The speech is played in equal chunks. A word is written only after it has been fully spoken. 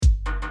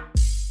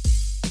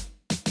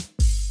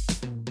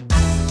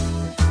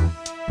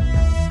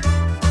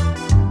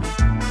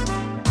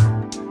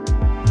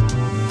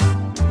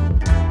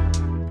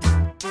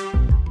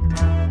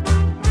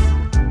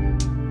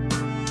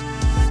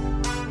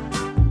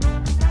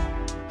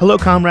Hello,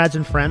 comrades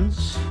and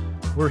friends.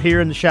 We're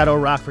here in the Shadow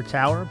Rockford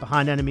Tower,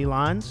 behind enemy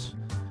lines,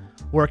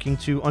 working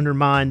to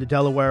undermine the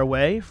Delaware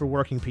Way for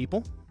working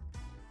people.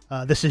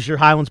 This is your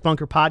Highlands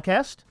Bunker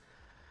podcast.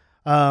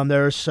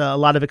 There's a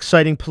lot of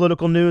exciting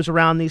political news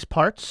around these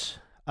parts,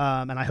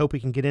 and I hope we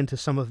can get into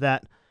some of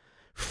that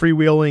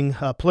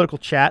freewheeling political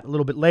chat a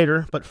little bit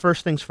later. But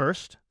first things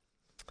first,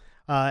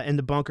 in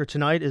the bunker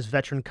tonight is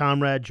veteran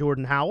comrade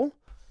Jordan Howell.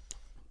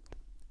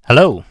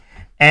 Hello.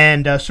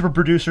 And super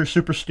producer,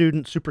 super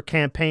student, super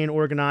campaign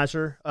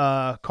organizer,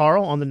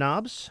 Carl on the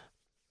knobs.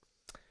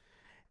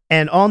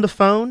 And on the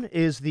phone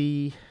is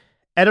the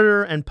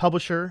editor and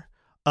publisher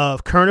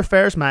of Current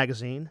Affairs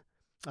magazine,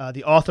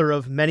 the author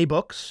of many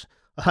books,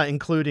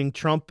 including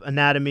Trump: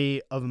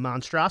 Anatomy of a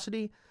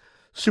Monstrosity,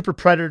 Super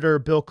Predator: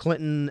 Bill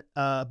Clinton's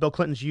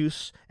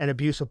Use and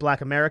Abuse of Black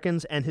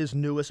Americans, and his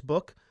newest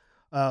book,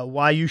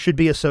 Why You Should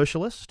Be a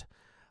Socialist.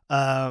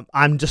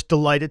 I'm just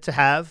delighted to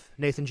have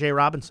Nathan J.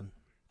 Robinson.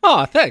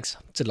 Oh, thanks.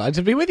 Delighted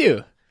to be with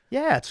you.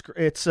 Yeah,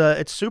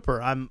 it's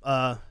super. I'm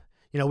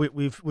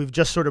we've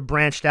just sort of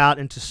branched out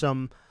into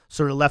some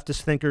sort of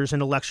leftist thinkers,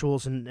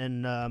 intellectuals,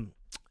 and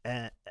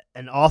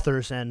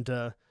authors,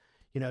 and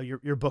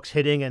your book's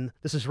hitting, and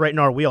this is right in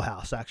our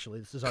wheelhouse. Actually,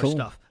 this is our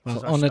stuff.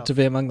 Well, honored to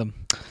be among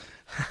them.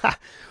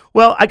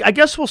 Well, I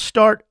guess we'll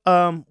start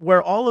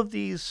where all of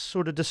these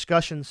sort of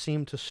discussions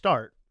seem to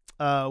start,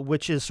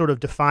 which is sort of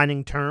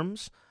defining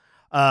terms.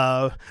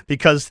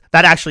 Because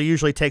that actually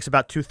usually takes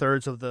about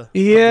 2/3 of the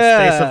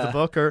space of the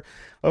book or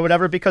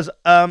whatever. Because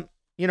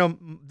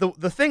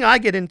the thing I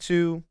get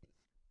into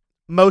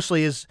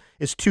mostly is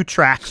two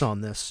tracks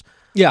on this.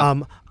 Yeah.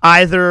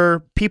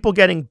 Either people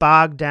getting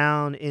bogged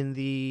down in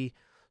the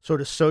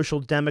sort of social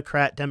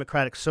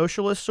democratic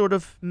socialist sort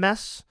of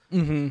mess,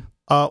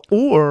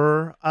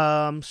 or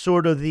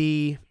sort of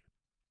the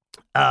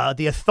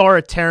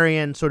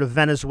authoritarian sort of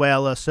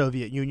Venezuela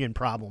Soviet Union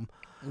problem.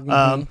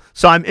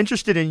 So I'm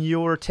interested in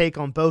your take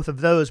on both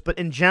of those, but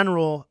in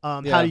general,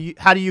 how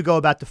do you go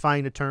about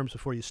defining the terms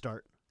before you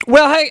start?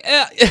 Well,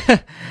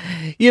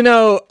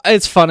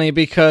 it's funny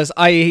because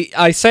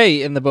I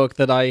say in the book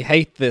that I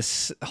hate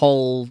this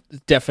whole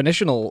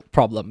definitional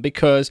problem,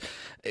 because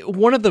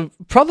one of the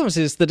problems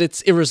is that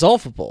it's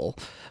irresolvable,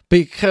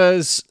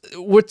 because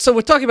we're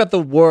talking about the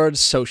word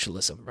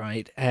socialism,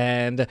 right?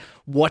 And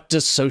what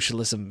does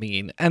socialism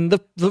mean? And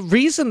the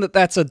reason that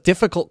that's a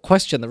difficult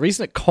question, the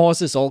reason it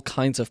causes all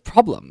kinds of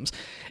problems,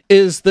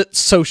 is that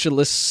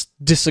socialists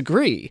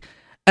disagree.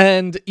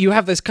 And you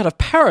have this kind of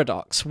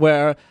paradox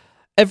where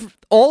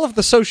all of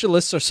the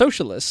socialists are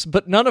socialists,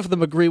 but none of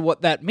them agree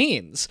what that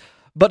means.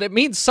 But it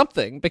means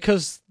something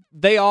because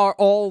they are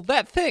all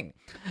that thing.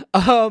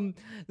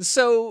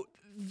 So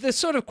the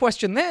sort of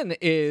question then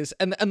is,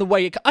 and the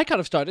way I kind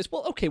of start is,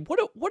 well, okay, what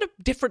do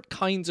different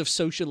kinds of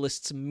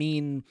socialists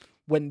mean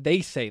when they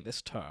say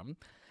this term?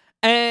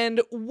 And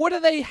what do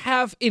they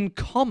have in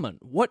common?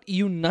 What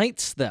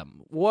unites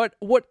them? What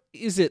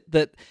is it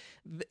that,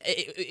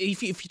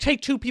 if you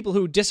take two people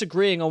who are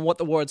disagreeing on what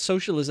the word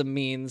socialism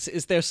means,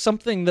 is there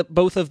something that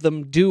both of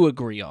them do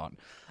agree on?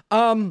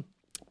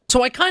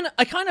 So I kind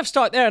of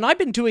start there, and I've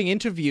been doing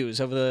interviews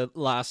over the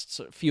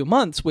last few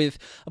months with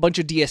a bunch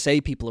of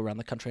DSA people around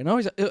the country, and I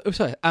always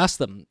ask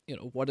them,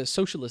 what does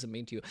socialism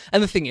mean to you?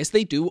 And the thing is,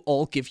 they do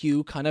all give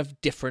you kind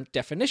of different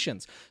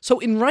definitions. So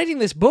in writing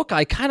this book,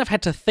 I kind of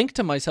had to think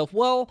to myself,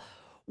 well,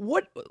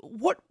 what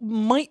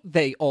might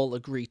they all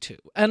agree to?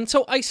 And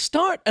so I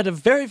start at a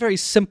very, very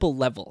simple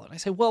level, and I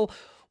say, well,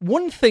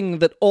 one thing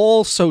that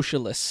all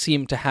socialists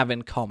seem to have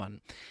in common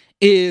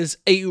is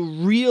a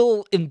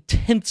real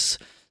intense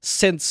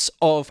sense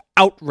of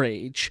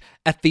outrage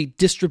at the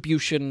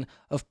distribution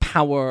of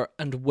power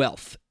and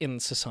wealth in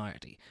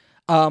society.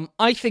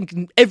 I think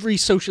every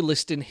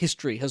socialist in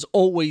history has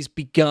always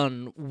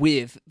begun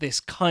with this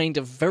kind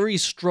of very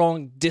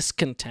strong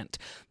discontent.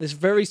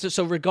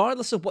 So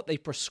regardless of what they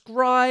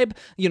prescribe,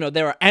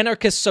 there are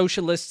anarchist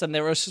socialists and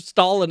there are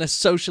Stalinist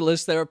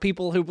socialists. There are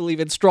people who believe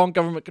in strong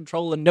government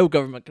control and no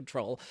government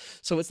control.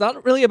 So it's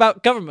not really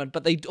about government,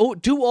 but they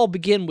do all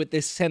begin with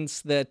this sense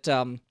that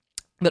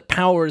that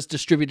power is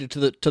distributed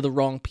to the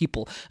wrong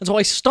people. And so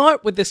I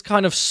start with this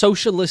kind of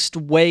socialist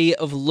way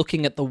of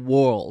looking at the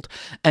world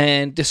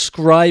and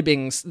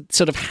describing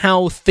sort of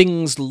how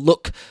things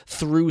look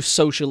through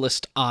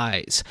socialist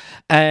eyes.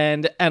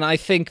 And I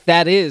think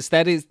that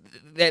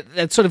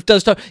sort of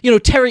does talk.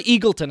 Terry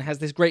Eagleton has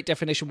this great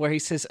definition where he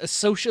says a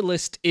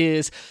socialist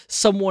is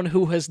someone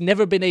who has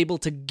never been able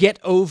to get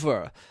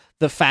over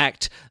the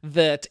fact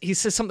that, he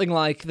says something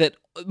like that,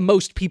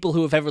 most people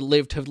who have ever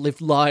lived have lived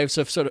lives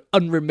of sort of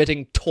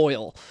unremitting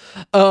toil.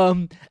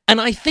 And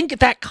I think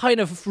that kind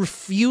of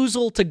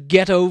refusal to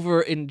get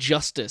over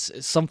injustice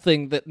is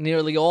something that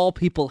nearly all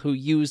people who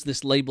use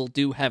this label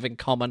do have in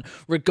common,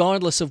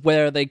 regardless of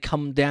where they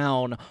come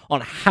down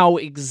on how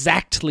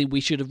exactly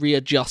we should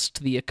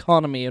readjust the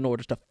economy in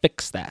order to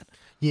fix that.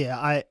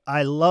 Yeah,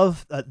 I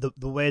love the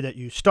way that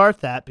you start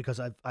that, because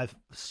I've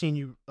seen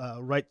you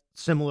write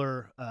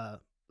similar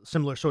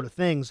sort of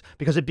things,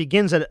 because it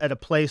begins at a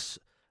place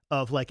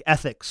of like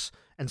ethics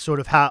and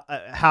sort of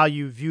how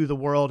you view the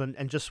world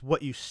and just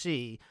what you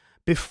see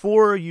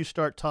before you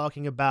start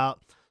talking about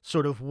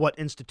sort of what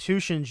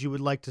institutions you would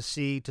like to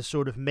see to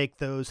sort of make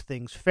those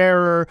things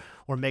fairer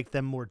or make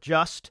them more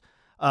just.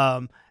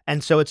 And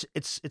so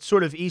it's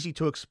sort of easy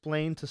to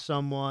explain to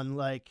someone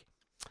like,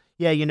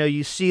 yeah,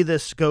 you see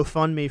this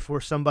GoFundMe for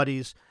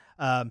somebody's,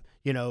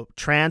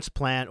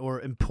 transplant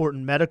or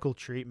important medical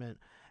treatment,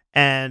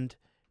 and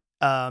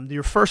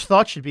your first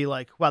thought should be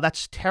like, wow,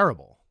 that's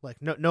terrible. Like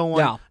no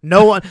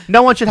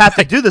one should have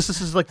to do this.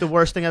 This is like the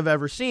worst thing I've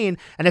ever seen.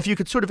 And if you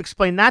could sort of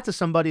explain that to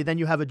somebody, then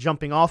you have a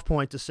jumping off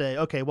point to say,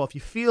 okay, well, if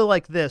you feel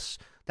like this,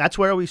 that's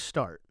where we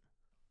start.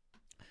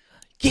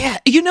 Yeah,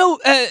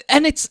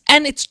 and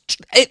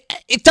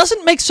it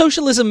doesn't make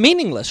socialism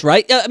meaningless,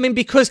 right? I mean,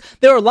 because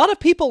there are a lot of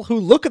people who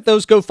look at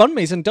those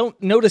GoFundMes and don't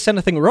notice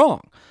anything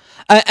wrong.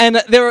 And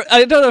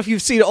I don't know if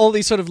you've seen all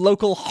these sort of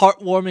local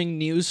heartwarming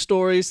news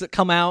stories that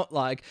come out,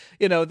 like,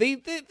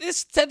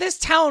 this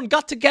town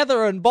got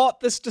together and bought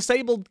this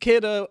disabled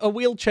kid a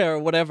wheelchair or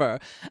whatever,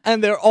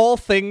 and they're all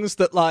things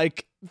that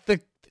like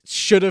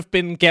should have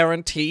been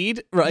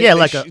guaranteed, right? Yeah,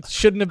 like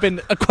shouldn't have been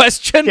a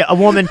question. Yeah, a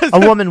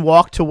woman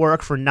walked to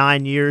work for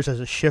 9 years as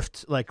a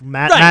shift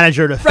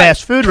manager at a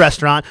fast food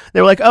restaurant.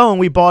 They were like, oh, and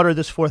we bought her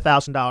this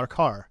 $4,000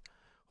 car.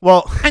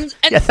 Well,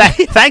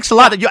 thanks a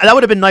lot. That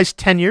would have been nice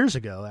 10 years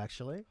ago,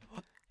 actually.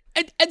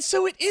 And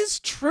so it is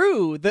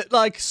true that,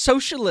 like,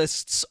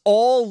 socialists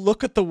all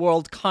look at the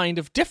world kind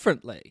of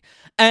differently.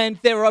 And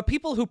there are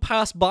people who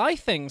pass by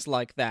things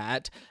like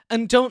that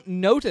and don't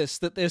notice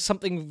that there's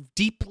something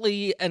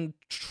deeply and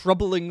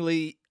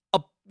troublingly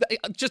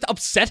just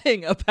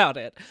upsetting about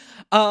it.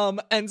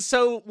 And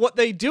so what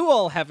they do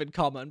all have in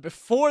common,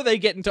 before they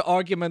get into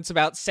arguments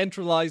about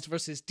centralized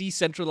versus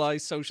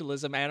decentralized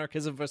socialism,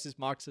 anarchism versus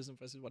Marxism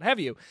versus what have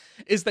you,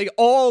 is they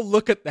all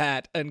look at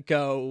that and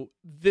go,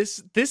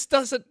 this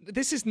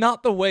is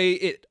not the way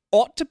it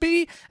ought to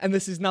be, and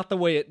this is not the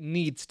way it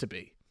needs to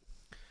be.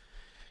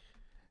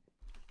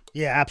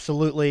 Yeah,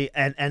 absolutely.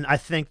 And I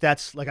think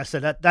that's, like I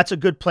said, that's a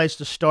good place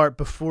to start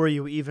before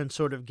you even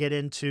sort of get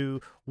into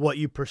what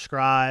you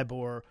prescribe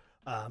or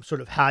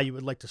sort of how you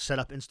would like to set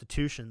up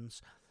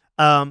institutions.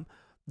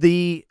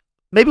 Maybe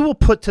we'll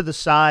put to the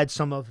side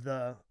some of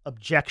the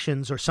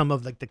objections or some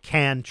of like the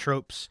canned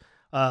tropes,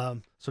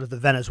 sort of the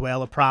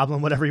Venezuela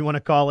problem, whatever you want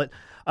to call it,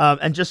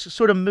 and just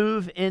sort of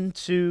move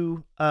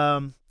into.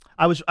 I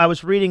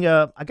was reading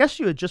I guess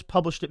you had just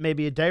published it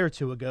maybe a day or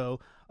two ago.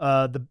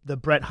 The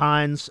Brett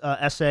Hines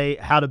essay,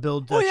 How to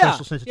Build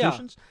Socialist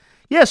Institutions.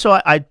 Yeah, so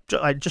I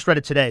just read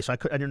it today, so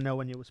I didn't know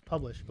when it was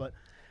published, but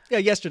yeah,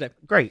 yesterday.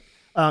 Great.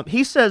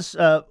 He says,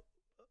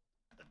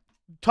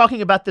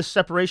 talking about this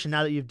separation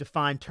now that you've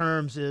defined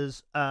terms,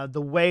 is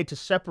the way to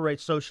separate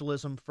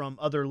socialism from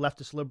other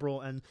leftist,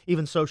 liberal, and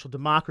even social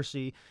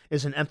democracy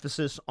is an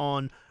emphasis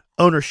on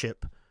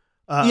ownership.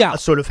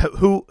 Sort of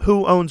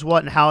who owns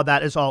what and how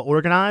that is all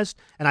organized,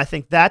 and I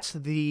think that's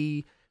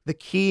the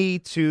key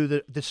to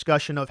the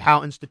discussion of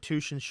how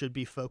institutions should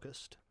be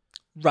focused.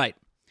 Right.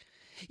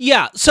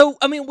 Yeah, so,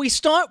 I mean, we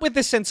start with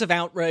this sense of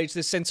outrage,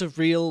 this sense of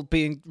real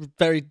being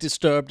very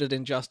disturbed at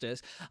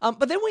injustice,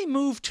 but then we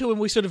move to and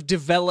we sort of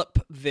develop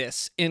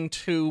this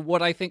into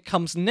what I think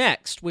comes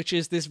next, which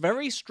is this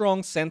very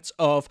strong sense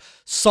of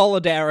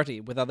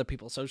solidarity with other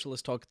people.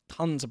 Socialists talk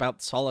tons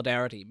about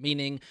solidarity,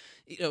 meaning,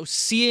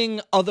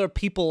 seeing other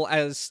people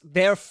as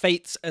their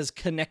fates as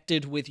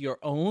connected with your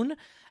own,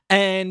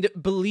 and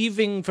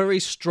believing very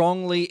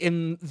strongly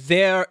in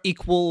their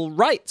equal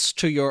rights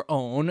to your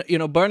own.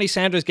 Bernie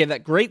Sanders gave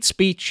that great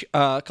speech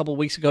a couple of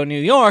weeks ago in New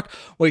York,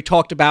 where he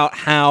talked about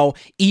how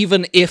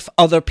even if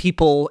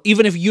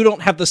you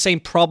don't have the same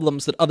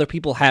problems that other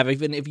people have,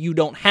 even if you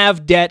don't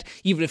have debt,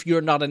 even if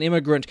you're not an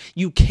immigrant,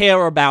 you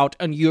care about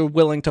and you're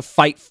willing to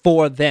fight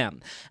for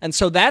them. And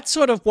so that's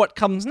sort of what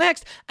comes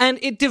next. And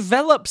it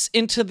develops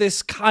into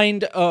this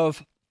kind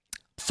of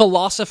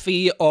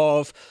philosophy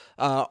of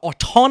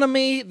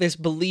autonomy, this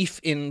belief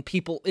in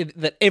people,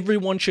 that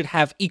everyone should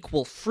have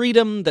equal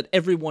freedom, that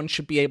everyone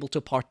should be able to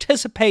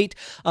participate.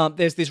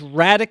 There's this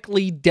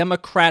radically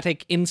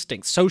democratic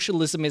instinct.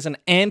 Socialism is an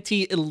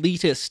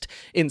anti-elitist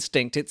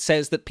instinct. It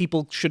says that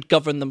people should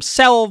govern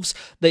themselves,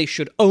 they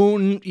should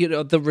own,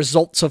 the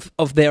results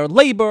of their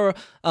labor.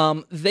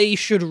 They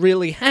should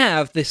really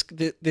have this,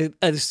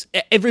 as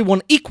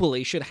everyone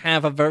equally should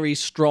have a very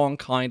strong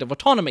kind of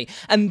autonomy.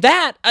 And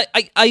that,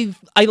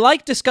 I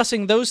like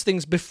discussing those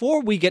things before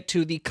we get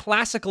to the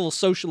classical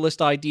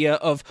socialist idea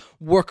of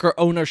worker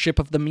ownership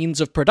of the means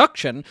of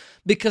production,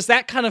 because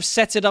that kind of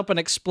sets it up and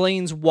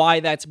explains why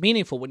that's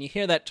meaningful. When you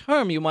hear that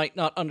term, you might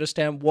not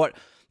understand what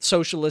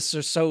socialists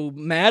are so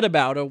mad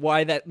about or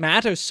why that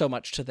matters so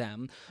much to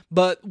them.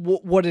 But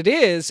what it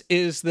is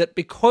that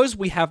because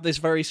we have this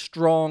very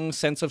strong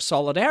sense of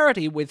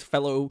solidarity with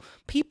fellow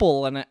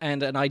people and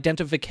an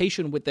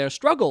identification with their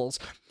struggles,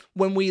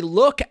 when we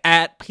look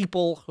at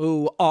people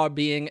who are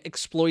being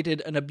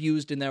exploited and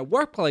abused in their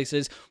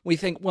workplaces, we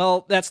think,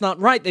 well, that's not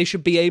right. They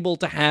should be able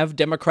to have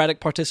democratic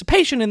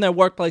participation in their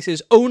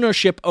workplaces,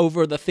 ownership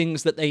over the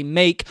things that they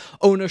make,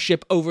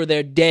 ownership over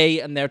their day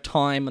and their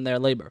time and their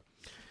labor.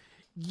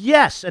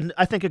 Yes, and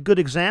I think a good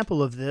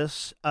example of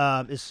this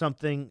is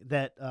something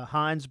that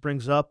Heinz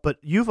brings up, but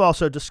you've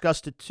also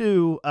discussed it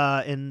too.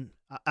 I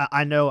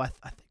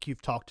think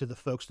you've talked to the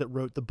folks that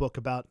wrote the book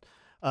about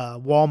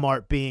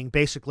Walmart being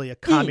basically a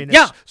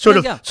communist sort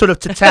of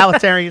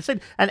totalitarian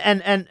thing,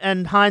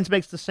 and Heinz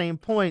makes the same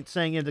point,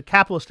 saying the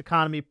capitalist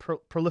economy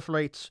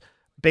proliferates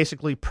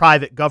basically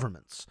private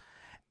governments,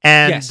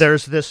 and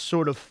there's this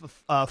sort of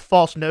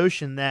false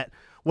notion that,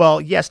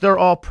 well, yes, they're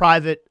all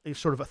private,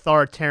 sort of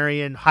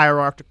authoritarian,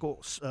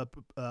 hierarchical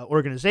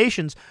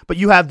organizations, but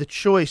you have the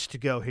choice to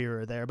go here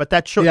or there. But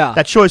that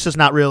choice is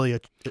not really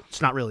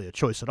a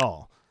choice at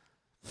all.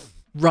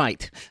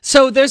 Right.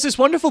 So there's this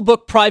wonderful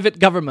book, Private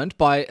Government,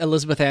 by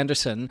Elizabeth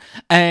Anderson,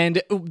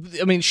 and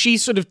I mean, she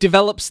sort of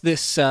develops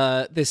this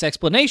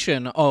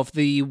explanation of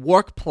the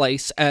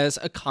workplace as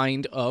a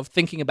kind of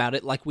thinking about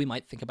it like we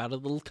might think about a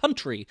little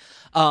country.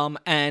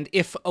 And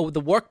if the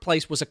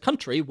workplace was a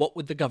country, what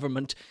would the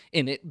government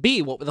in it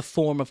be? What would the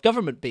form of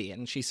government be?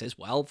 And she says,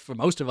 well, for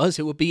most of us,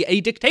 it would be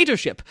a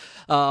dictatorship,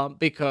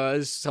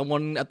 because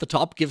someone at the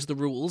top gives the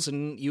rules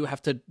and you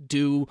have to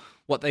do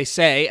what they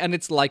say, and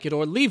it's like it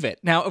or leave it.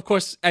 Now, of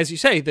course, as you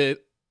say, the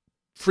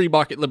free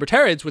market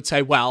libertarians would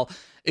say, well,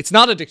 it's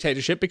not a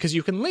dictatorship because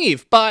you can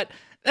leave. But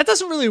that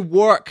doesn't really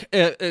work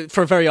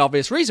for a very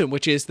obvious reason,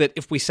 which is that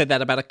if we said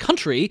that about a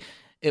country,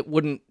 it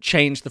wouldn't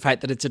change the fact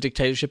that it's a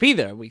dictatorship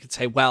either. We could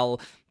say, well,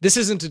 this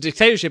isn't a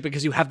dictatorship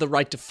because you have the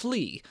right to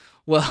flee.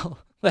 Well,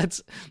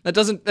 that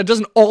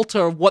doesn't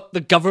alter what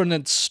the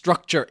governance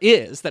structure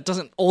is. That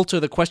doesn't alter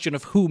the question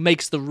of who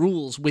makes the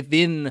rules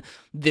within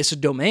this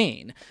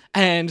domain.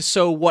 And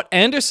so what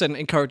Anderson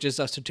encourages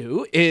us to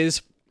do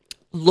is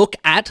look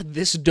at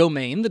this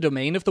domain, the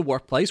domain of the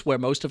workplace, where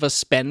most of us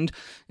spend,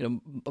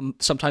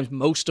 sometimes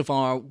most of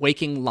our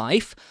waking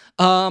life,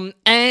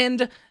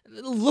 and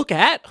look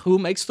at who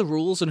makes the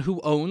rules and who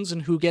owns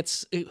and who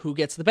gets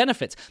the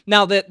benefits.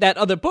 Now, that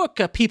other book,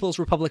 People's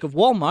Republic of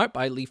Walmart,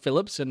 by Lee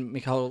Phillips and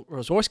Mikhail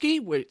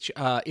Rozworski, which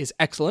is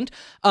excellent,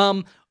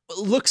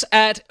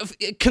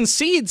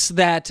 concedes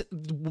that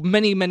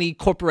many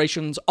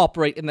corporations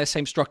operate in the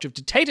same structure of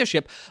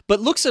dictatorship, but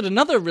looks at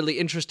another really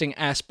interesting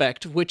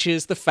aspect, which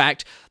is the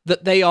fact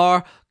that they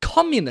are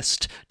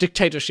communist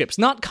dictatorships.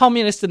 Not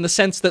communist in the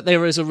sense that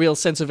there is a real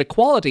sense of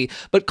equality,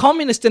 but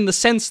communist in the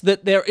sense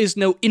that there is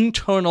no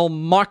internal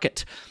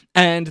market,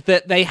 and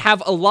that they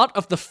have a lot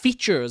of the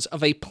features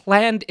of a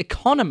planned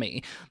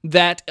economy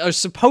that are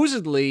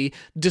supposedly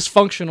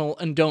dysfunctional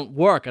and don't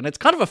work. And it's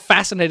kind of a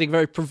fascinating,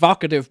 very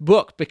provocative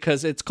book,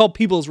 because it's called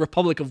People's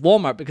Republic of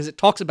Walmart, because it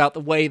talks about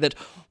the way that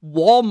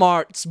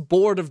Walmart's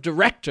board of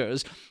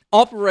directors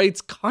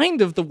operates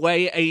kind of the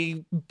way a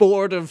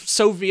board of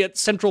Soviet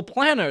central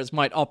planners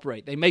might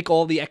operate. They make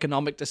all the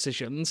economic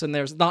decisions, and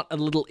there's not a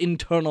little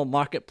internal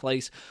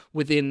marketplace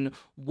within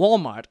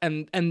Walmart.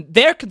 And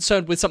they're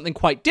concerned with something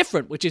quite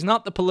different, which is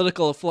not the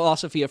political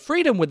philosophy of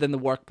freedom within the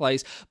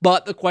workplace,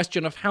 but the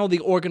question of how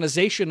the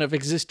organization of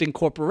existing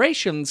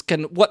corporations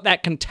what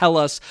that can tell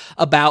us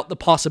about the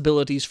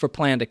possibilities for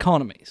planned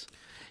economies.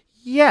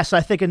 Yes, I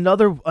think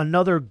another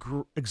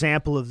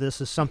example of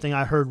this is something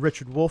I heard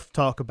Richard Wolff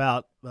talk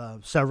about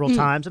several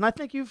times, and I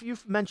think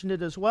you've mentioned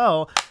it as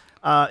well.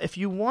 If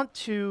you want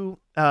to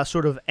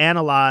sort of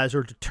analyze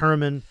or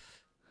determine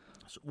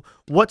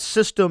what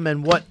system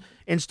and what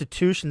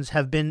institutions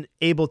have been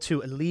able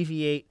to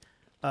alleviate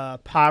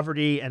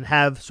poverty and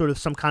have sort of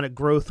some kind of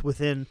growth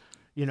within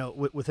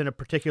a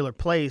particular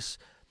place,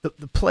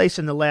 the place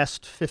in the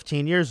last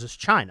 15 years is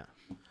China.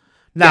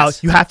 Now,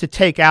 you have to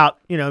take out,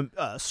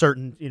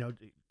 certain,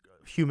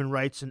 human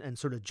rights and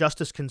sort of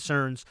justice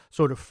concerns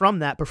sort of from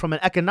that. But from an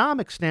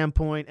economic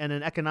standpoint and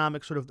an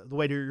economic sort of the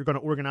way that you're going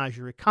to organize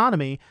your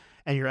economy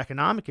and your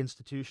economic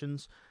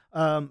institutions,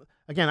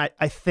 again,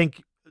 I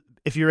think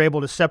if you're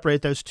able to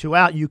separate those two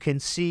out, you can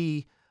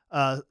see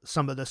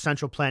some of the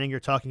central planning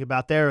you're talking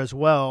about there as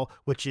well,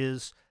 which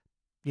is,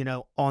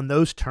 on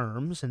those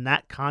terms, in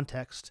that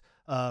context,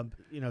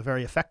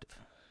 very effective.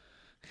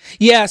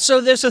 Yeah,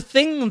 so there's a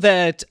thing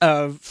that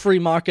free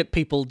market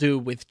people do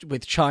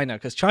with China,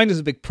 because China's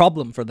a big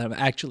problem for them,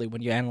 actually,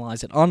 when you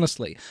analyze it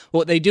honestly.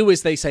 What they do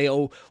is they say,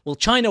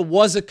 China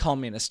was a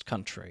communist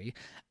country,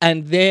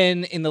 and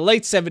then in the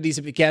late 70s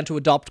it began to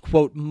adopt,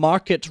 quote,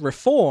 market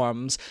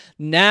reforms.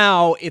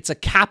 Now it's a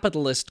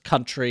capitalist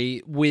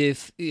country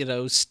with,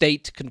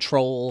 state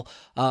control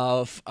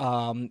of,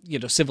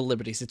 civil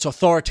liberties. It's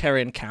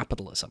authoritarian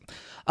capitalism.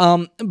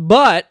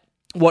 But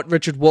what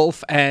Richard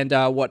Wolff and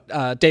what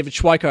David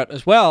Schweikart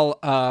as well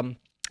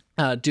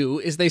do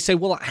is they say,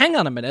 well, hang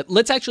on a minute,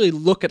 let's actually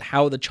look at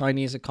how the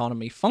Chinese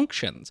economy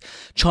functions.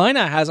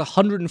 China has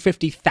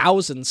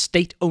 150,000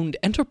 state-owned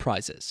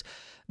enterprises.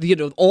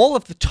 all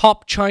of the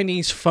top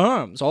Chinese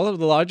firms, all of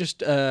the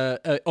largest,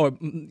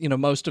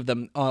 most of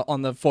them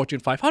on the Fortune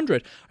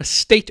 500 are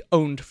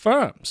state-owned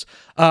firms.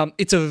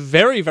 It's a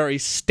very, very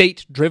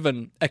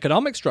state-driven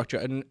economic structure.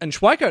 And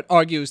Schweikart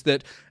argues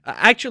that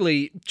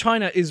actually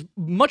China is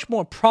much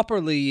more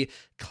properly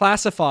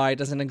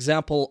classified as an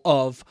example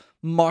of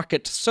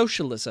market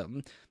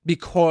socialism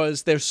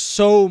because there's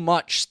so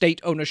much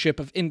state ownership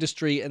of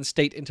industry and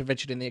state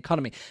intervention in the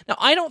economy. Now,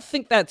 I don't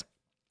think that's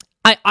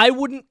I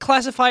wouldn't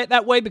classify it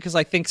that way because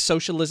I think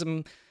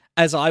socialism,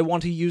 as I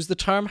want to use the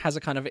term, has a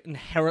kind of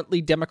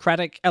inherently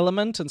democratic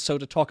element, and so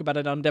to talk about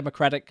an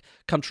undemocratic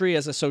country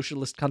as a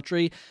socialist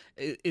country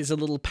is a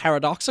little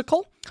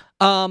paradoxical.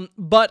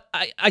 But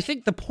I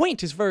think the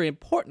point is very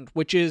important,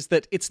 which is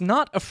that it's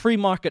not a free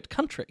market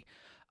country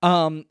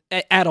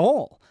at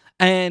all.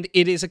 And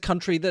it is a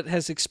country that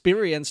has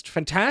experienced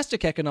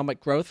fantastic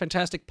economic growth,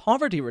 fantastic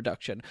poverty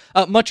reduction,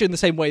 much in the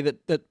same way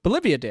that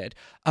Bolivia did.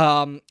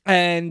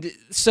 And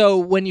so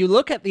when you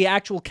look at the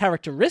actual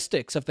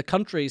characteristics of the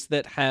countries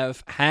that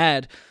have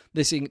had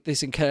this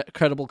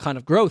incredible kind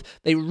of growth,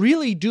 they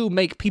really do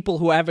make people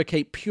who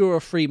advocate pure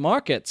free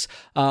markets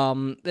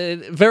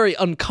very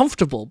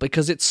uncomfortable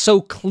because it's so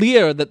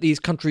clear that these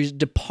countries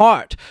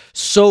depart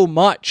so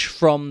much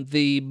from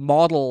the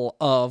model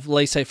of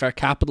laissez-faire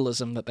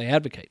capitalism that they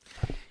advocate.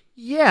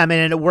 Yeah, I mean,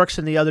 and it works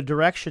in the other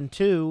direction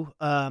too.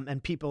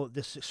 And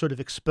this sort of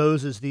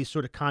exposes these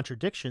sort of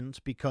contradictions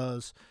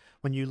because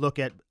when you look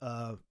at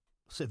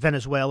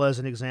Venezuela as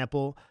an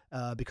example,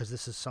 because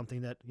this is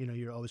something that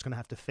you're always going to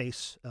have to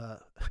face.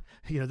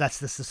 That's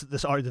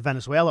the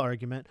Venezuela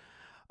argument,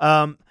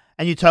 and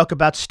you talk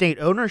about state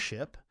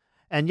ownership,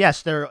 and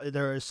yes,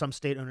 there is some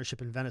state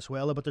ownership in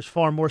Venezuela, but there's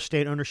far more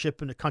state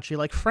ownership in a country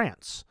like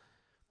France.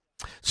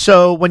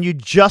 So when you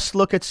just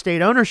look at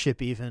state ownership,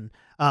 even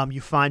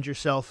you find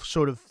yourself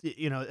sort of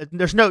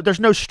there's no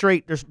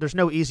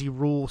easy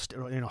rule,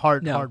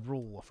 hard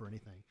rule for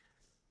anything.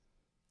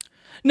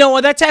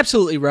 No, that's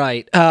absolutely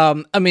right.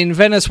 I mean,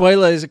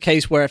 Venezuela is a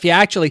case where if you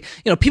actually,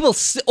 people,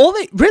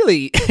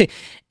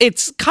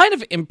 it's kind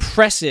of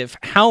impressive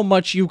how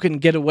much you can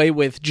get away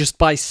with just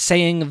by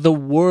saying the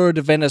word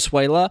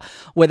Venezuela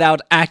without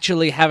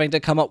actually having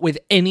to come up with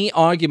any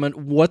argument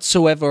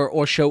whatsoever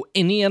or show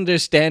any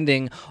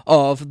understanding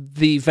of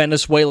the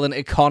Venezuelan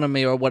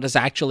economy or what has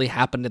actually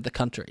happened in the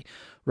country.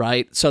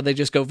 Right? So they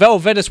just go,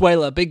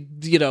 Venezuela,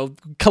 big,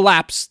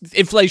 collapse,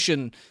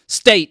 inflation,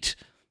 state,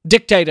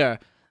 dictator.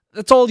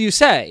 That's all you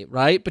say,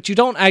 right? But you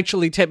don't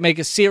actually make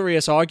a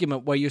serious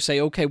argument where you say,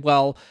 okay,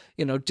 well,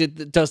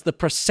 does the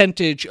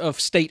percentage of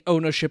state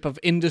ownership of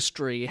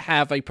industry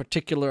have a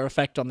particular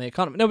effect on the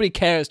economy? Nobody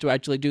cares to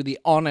actually do the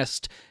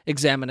honest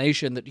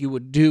examination that you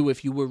would do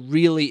if you were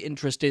really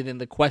interested in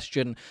the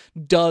question,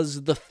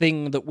 does the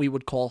thing that we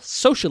would call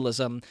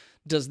socialism,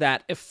 does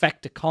that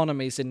affect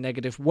economies in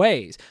negative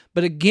ways?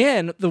 But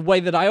again, the way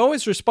that I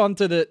always respond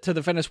to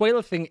the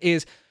Venezuela thing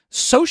is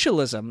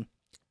socialism,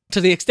 to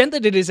the extent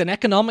that it is an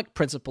economic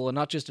principle and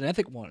not just an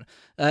ethic one,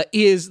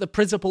 is the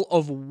principle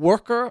of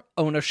worker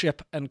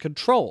ownership and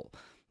control.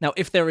 Now,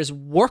 if there is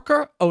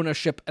worker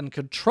ownership and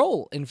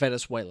control in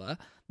Venezuela,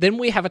 then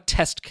we have a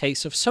test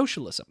case of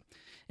socialism.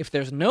 If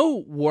there's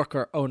no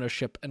worker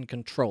ownership and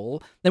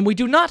control, then we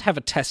do not have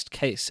a test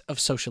case of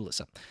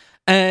socialism.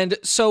 And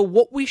so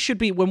what we should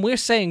be, when we're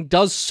saying,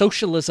 does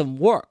socialism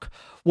work,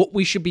 what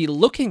we should be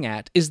looking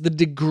at is the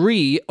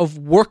degree of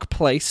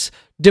workplace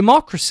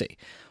democracy.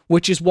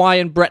 Which is why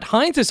in Brett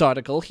Heinz's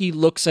article, he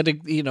looks at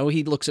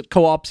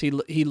co-ops,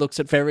 he looks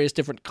at various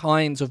different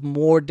kinds of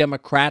more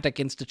democratic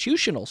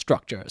institutional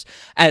structures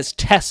as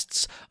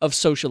tests of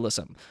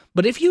socialism.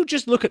 But if you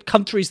just look at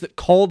countries that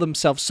call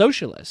themselves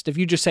socialist, if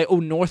you just say,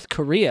 North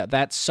Korea,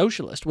 that's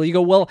socialist, well, you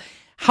go, well,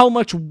 how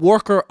much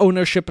worker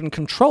ownership and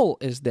control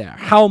is there?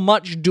 How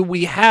much do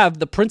we have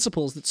the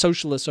principles that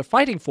socialists are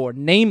fighting for,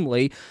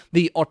 namely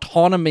the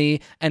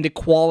autonomy and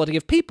equality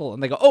of people?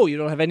 And they go, you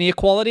don't have any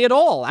equality at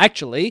all.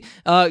 Actually,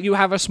 you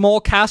have a small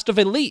caste of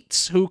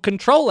elites who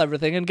control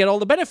everything and get all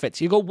the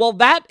benefits. You go, well,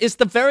 that is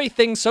the very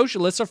thing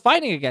socialists are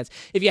fighting against.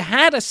 If you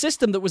had a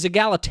system that was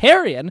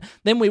egalitarian,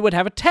 then we would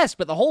have a test.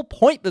 But the whole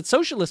point that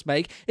socialists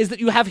make is that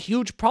you have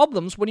huge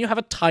problems when you have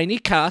a tiny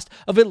caste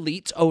of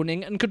elites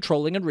owning and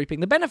controlling and reaping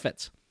the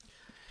benefits.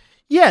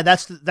 Yeah,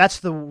 that's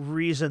the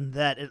reason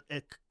that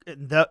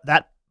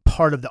that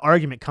part of the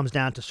argument comes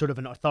down to sort of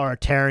an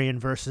authoritarian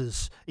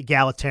versus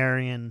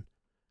egalitarian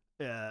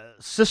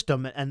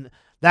system, and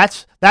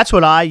that's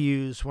what I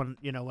use when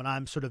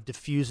I'm sort of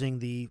diffusing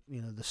the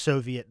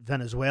Soviet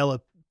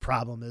Venezuela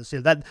problem. Is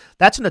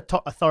that's an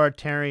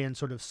authoritarian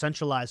sort of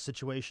centralized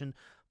situation.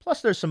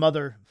 Plus, there's some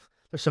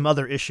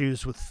other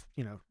issues with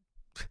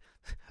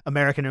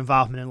American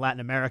involvement in Latin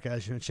America,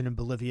 as you mentioned, in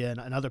Bolivia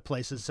and other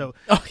places. So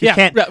you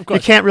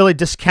can't really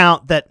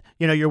discount that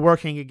you're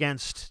working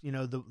against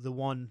the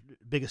one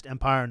biggest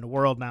empire in the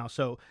world now.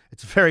 So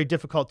it's very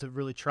difficult to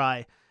really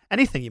try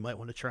anything you might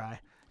want to try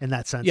in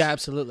that sense. Yeah,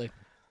 absolutely.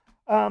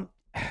 I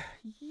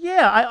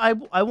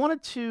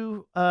wanted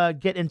to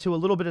get into a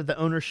little bit of the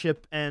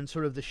ownership and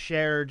sort of the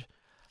shared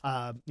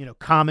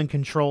common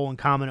control and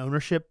common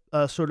ownership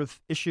sort of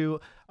issue.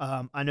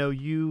 I know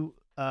you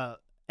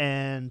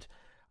and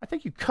I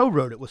think you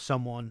co-wrote it with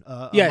someone.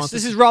 Yes,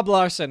 this is Rob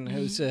Larson,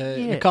 who's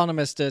an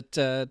economist at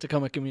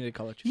Tacoma Community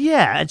College.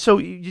 Yeah, and so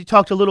you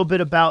talked a little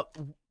bit about,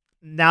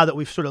 now that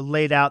we've sort of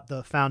laid out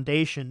the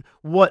foundation,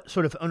 what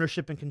sort of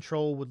ownership and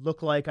control would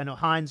look like. I know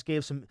Heinz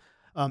gave some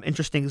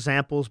interesting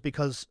examples,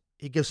 because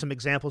he gives some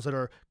examples that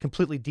are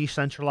completely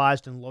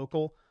decentralized and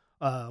local,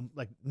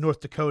 like North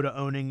Dakota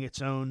owning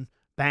its own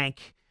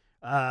bank.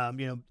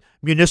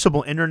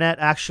 Municipal internet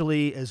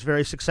actually is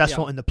very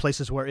successful in the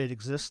places where it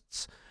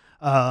exists,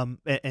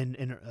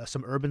 in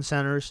some urban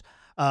centers.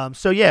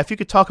 If you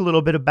could talk a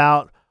little bit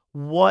about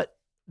what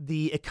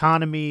the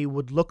economy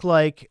would look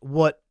like,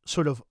 what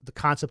sort of the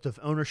concept of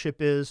ownership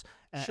is,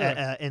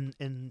 in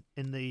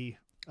the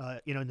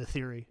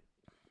theory.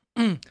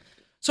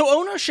 So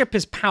ownership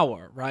is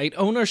power, right?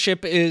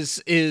 Ownership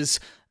is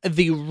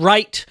the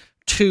right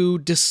to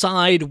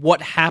decide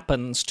what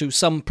happens to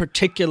some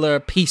particular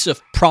piece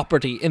of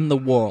property in the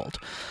world.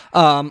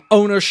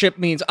 Ownership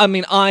means,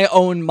 I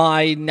own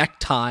my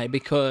necktie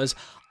because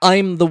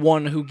I'm the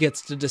one who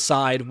gets to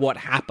decide what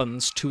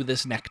happens to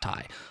this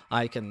necktie.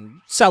 I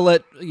can sell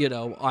it,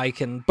 I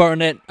can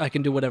burn it, I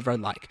can do whatever I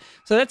like.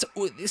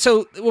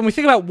 So when we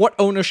think about what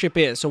ownership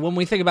is, so when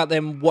we think about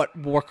what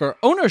worker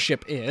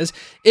ownership is,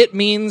 it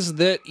means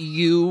that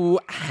you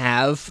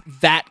have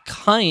that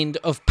kind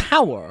of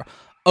power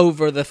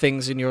over the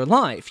things in your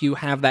life. You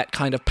have that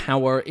kind of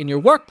power in your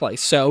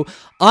workplace. So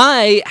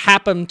I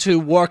happen to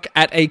work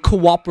at a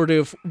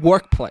cooperative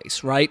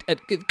workplace, right?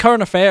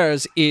 Current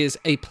Affairs is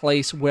a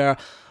place where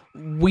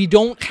we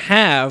don't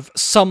have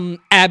some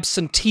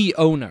absentee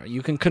owner.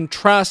 You can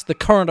contrast the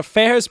Current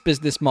Affairs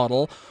business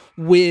model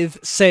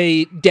with,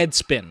 say,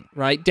 Deadspin,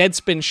 right?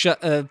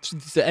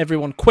 Deadspin,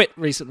 everyone quit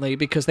recently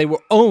because they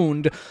were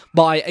owned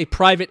by a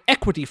private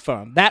equity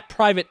firm. That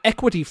private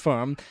equity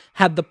firm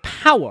had the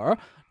power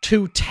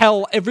to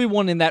tell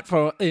everyone in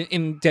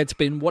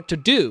Deadspin what to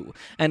do,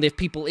 and if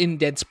people in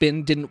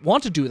Deadspin didn't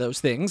want to do those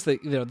things,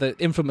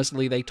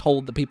 infamously they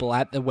told the people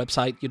at the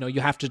website, you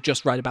have to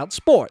just write about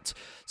sports.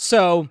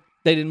 So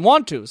they didn't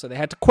want to, so they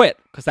had to quit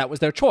because that was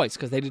their choice,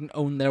 because they didn't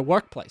own their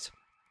workplace.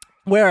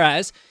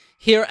 Whereas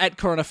here at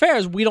Current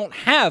Affairs, we don't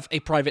have a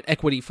private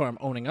equity firm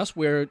owning us.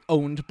 We're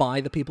owned by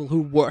the people who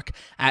work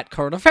at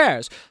Current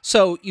Affairs.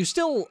 So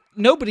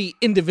nobody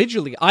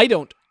individually, I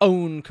don't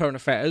own Current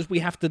Affairs. We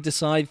have to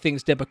decide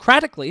things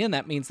democratically, and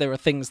that means there are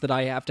things that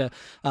I have to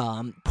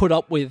put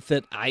up with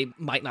that I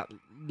might not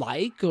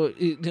like,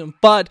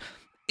 but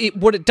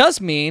what it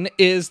does mean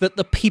is that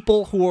the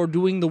people who are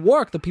doing the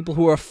work, the people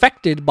who are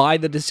affected by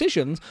the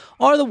decisions,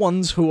 are the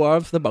ones who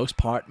are, for the most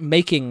part,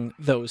 making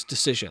those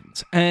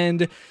decisions.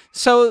 And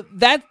so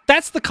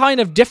that's the kind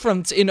of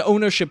difference in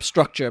ownership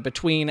structure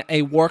between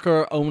a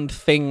worker-owned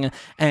thing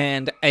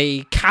and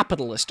a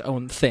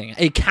capitalist-owned thing.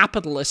 A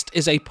capitalist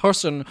is a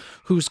person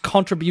whose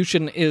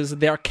contribution is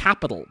their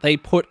capital. They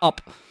put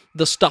up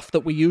the stuff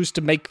that we use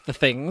to make the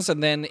things,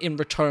 and then in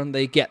return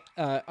they get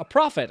a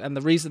profit. And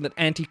the reason that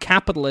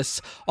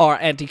anti-capitalists are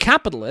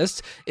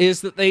anti-capitalists is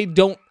that they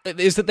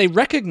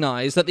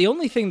recognize that the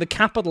only thing the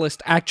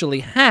capitalist actually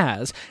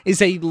has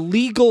is a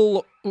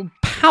legal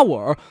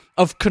power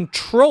of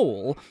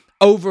control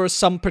over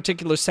some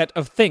particular set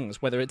of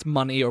things, whether it's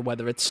money or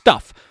whether it's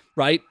stuff,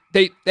 right?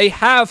 They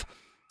have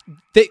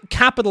the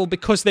capital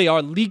because they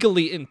are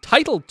legally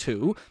entitled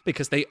to,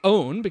 because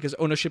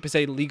ownership is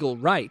a legal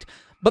right,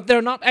 but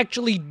they're not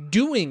actually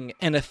doing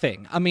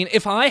anything.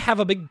 If I have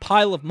a big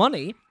pile of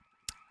money,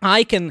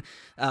 I can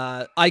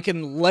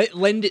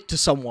lend it to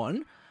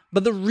someone,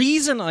 but the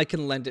reason I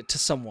can lend it to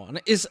someone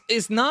is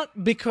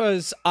not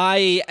because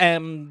I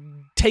am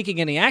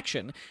taking any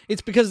action.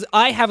 It's because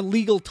I have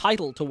legal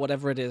title to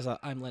whatever it is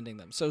I'm lending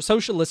them. So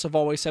socialists have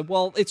always said,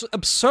 well, it's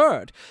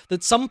absurd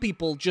that some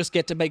people just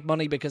get to make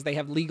money because they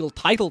have legal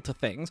title to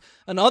things,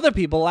 and other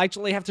people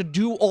actually have to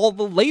do all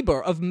the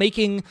labor of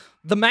making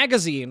the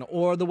magazine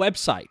or the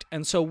website.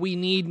 And so we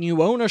need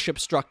new ownership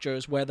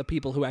structures where the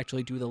people who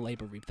actually do the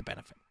labor reap the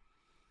benefit.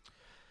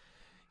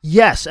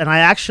 Yes, and I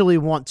actually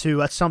want to.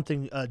 That's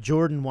something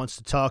Jordan wants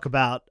to talk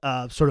about,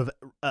 sort of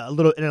a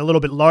little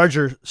bit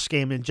larger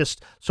scheme, and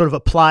just sort of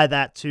apply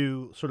that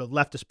to sort of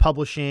leftist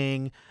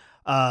publishing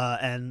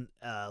and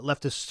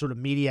leftist sort of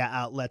media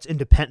outlets,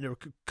 independent or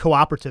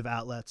cooperative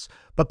outlets.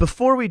 But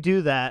before we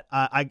do that,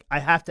 I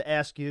have to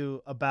ask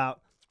you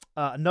about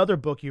another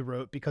book you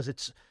wrote, because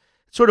it's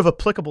sort of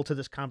applicable to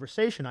this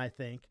conversation, I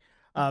think.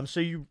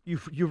 So you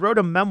wrote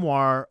a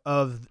memoir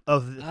of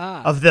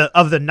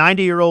the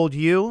 90-year-old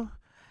you.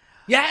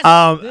 Yes.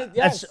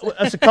 Yes.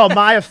 It's called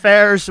My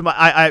Affairs,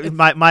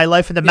 my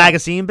life in the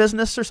magazine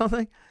business, or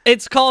something.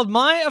 It's called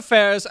My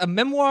Affairs, a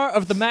memoir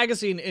of the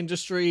magazine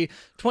industry,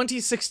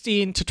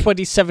 2016 to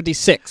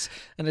 2076.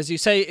 And as you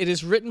say, it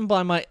is written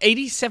by my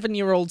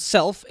 87-year-old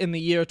self in the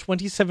year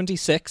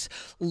 2076,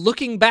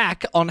 looking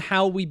back on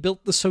how we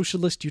built the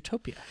socialist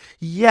utopia.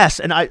 Yes,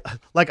 and I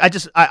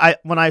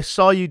when I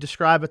saw you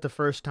describe it the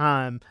first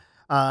time,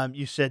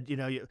 you said,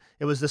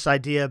 it was this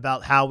idea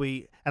about how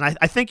we and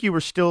I think you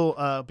were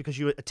still because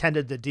you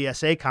attended the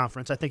DSA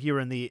conference. I think you were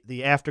in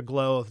the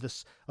afterglow of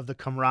the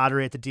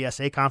camaraderie at the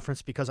DSA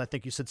conference, because I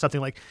think you said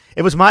something like,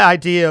 "It was my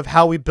idea of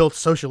how we built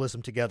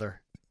socialism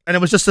together," and it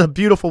was just a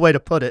beautiful way to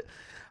put it.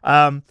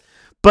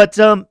 But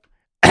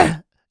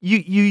you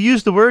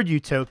used the word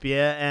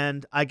utopia,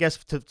 and I guess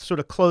to sort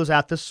of close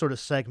out this sort of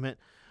segment,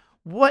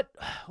 what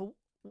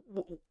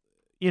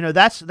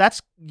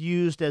that's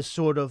used as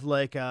sort of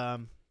like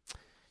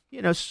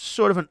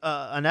sort of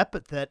an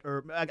epithet,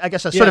 or I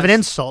guess a sort of an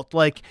insult,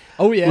 like,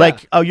 oh yeah,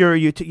 like, oh,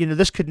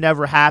 this could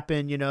never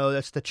happen,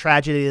 that's the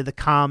tragedy of the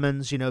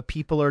commons,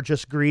 people are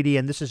just greedy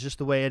and this is just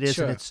the way it is,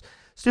 Sure. and it's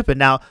stupid.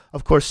 Now,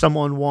 of course,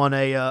 someone won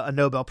a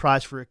Nobel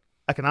Prize for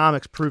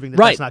economics, proving that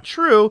Right. that's not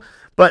true.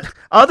 But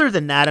other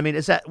than that, I mean,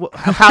 is that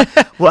how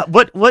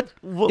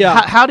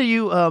Yeah. how do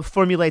you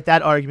formulate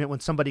that argument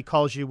when somebody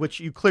calls you, which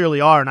you clearly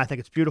are, and I think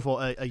it's beautiful,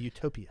 a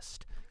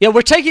utopist? Yeah,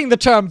 we're taking the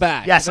term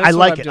back. Yes, That's I what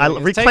like I'm it. doing, I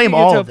is reclaim taking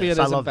all of this. I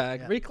utopianism love it. back.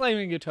 Yeah.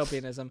 Reclaiming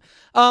utopianism.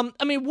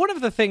 I mean, one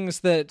of the things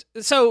that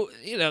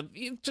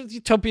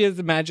utopia is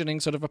imagining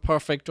sort of a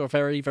perfect or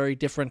very, very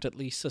different, at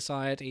least,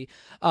 society.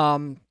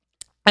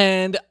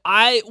 And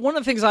one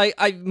of the things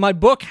my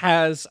book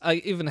has,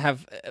 I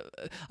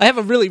have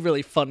a really,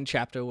 really fun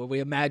chapter where we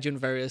imagine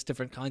various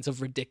different kinds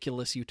of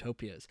ridiculous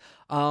utopias.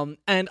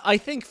 And I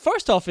think,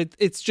 first off,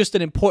 it's just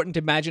an important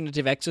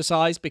imaginative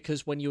exercise,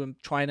 because when you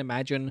try and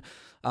imagine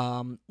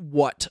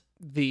what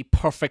the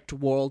perfect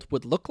world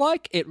would look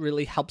like, it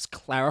really helps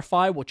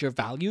clarify what your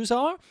values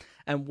are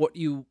and what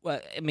you,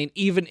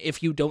 even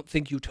if you don't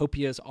think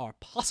utopias are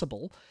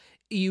possible,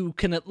 you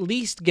can at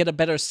least get a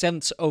better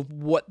sense of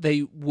what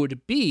they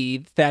would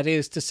be. That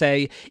is to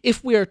say,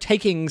 if we are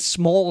taking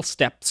small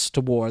steps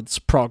towards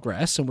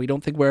progress and we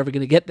don't think we're ever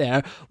going to get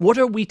there, what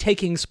are we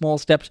taking small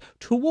steps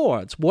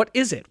towards? What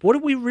is it? What do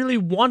we really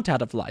want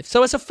out of life?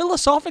 So as a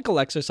philosophical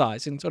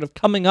exercise in sort of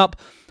coming up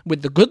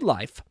with the good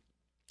life,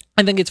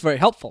 I think it's very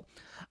helpful.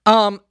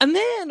 And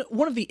then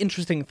one of the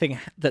interesting things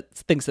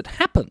that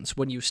happens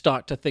when you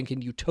start to think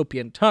in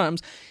utopian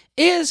terms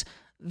is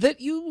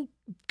that you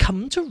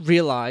come to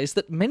realize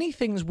that many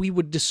things we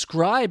would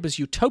describe as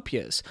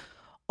utopias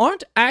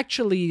aren't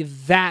actually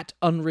that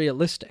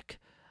unrealistic.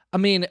 I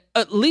mean,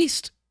 at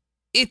least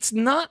it's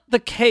not the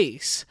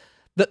case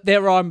that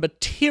there are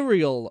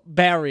material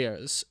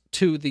barriers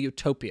to the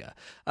utopia.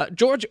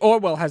 George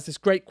Orwell has this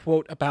great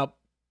quote about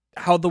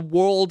how the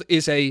world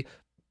is a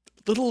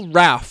little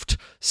raft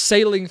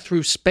sailing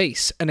through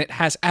space and it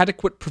has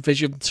adequate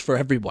provisions for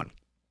everyone.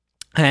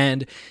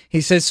 And he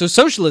says, so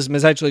socialism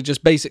is actually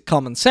just basic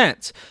common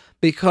sense,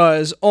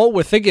 because all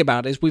we're thinking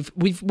about is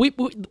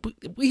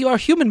we are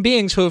human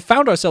beings who have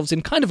found ourselves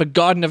in kind of a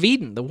Garden of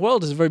Eden. The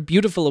world is a very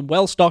beautiful and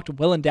well-stocked and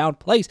well-endowed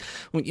place.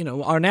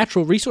 Our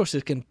natural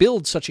resources can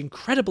build such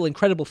incredible,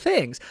 incredible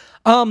things.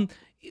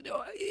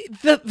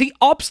 The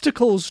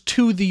obstacles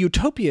to the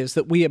utopias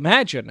that we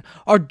imagine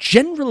are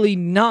generally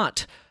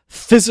not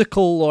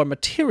physical or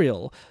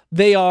material.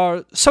 They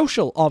are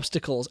social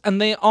obstacles, and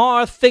they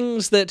are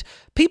things that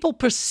people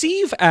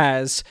perceive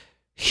as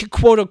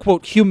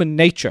quote-unquote human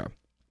nature.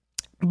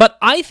 But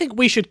I think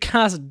we should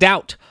cast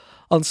doubt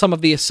on some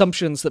of the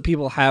assumptions that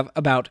people have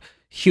about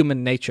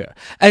human nature.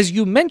 As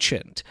you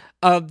mentioned,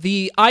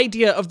 the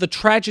idea of the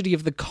tragedy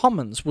of the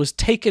commons was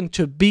taken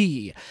to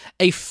be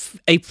a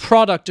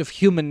product of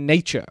human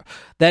nature.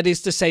 That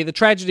is to say, the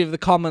tragedy of the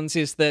commons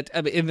is that,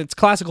 in its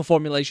classical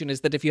formulation,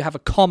 is that if you have a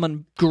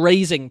common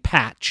grazing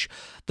patch,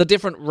 the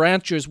different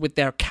ranchers with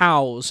their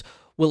cows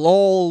will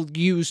all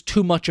use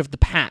too much of the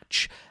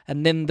patch,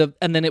 and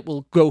then it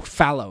will go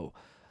fallow.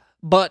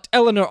 But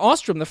Elinor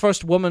Ostrom, the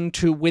first woman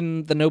to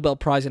win the Nobel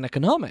Prize in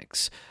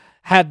economics,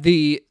 had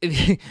she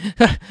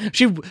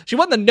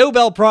won the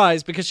Nobel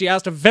Prize because she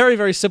asked a very,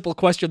 very simple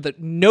question that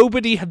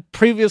nobody had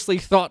previously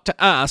thought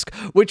to ask,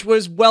 which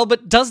was, well,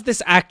 but does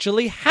this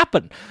actually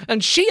happen?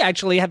 And she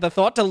actually had the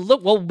thought to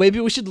look, well, maybe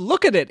we should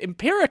look at it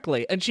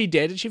empirically. And she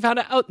did, and she found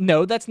out,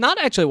 no, that's not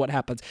actually what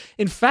happens.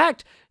 In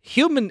fact, if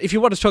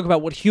you want to talk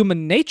about what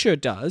human nature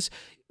does,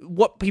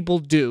 what people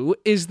do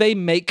is they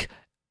make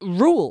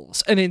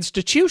rules and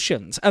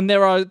institutions, and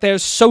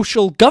there's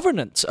social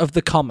governance of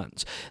the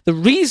commons. The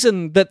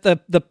reason that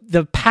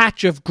the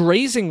patch of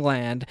grazing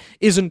land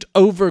isn't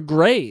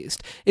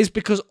overgrazed is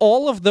because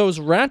all of those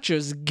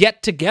ranchers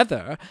get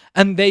together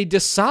and they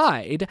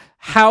decide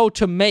how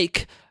to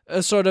make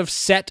a sort of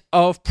set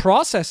of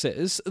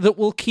processes that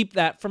will keep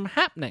that from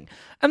happening.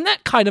 And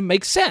that kind of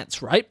makes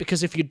sense, right?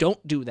 Because if you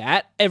don't do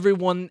that,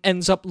 everyone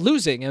ends up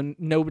losing and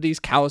nobody's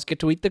cows get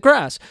to eat the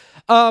grass.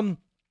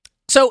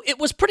 So it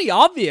was pretty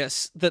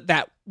obvious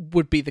that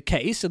would be the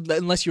case,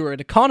 unless you were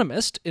an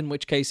economist, in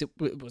which case it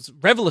was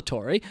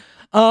revelatory.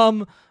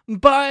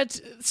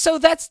 But so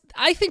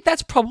I think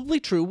that's probably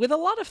true with a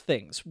lot of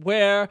things,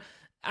 where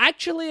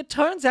actually it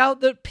turns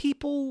out that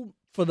people,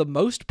 for the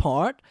most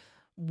part,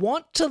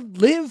 want to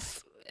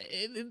live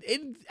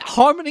in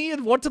harmony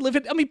and want to live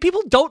in. I mean,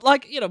 people don't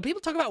like,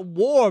 people talk about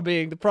war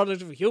being the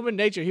product of human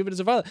nature,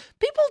 humanism.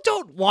 People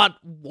don't want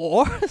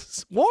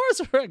wars.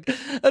 Wars are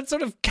a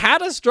sort of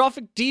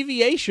catastrophic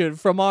deviation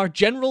from our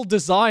general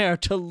desire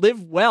to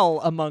live well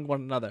among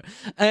one another.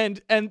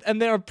 And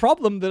they're a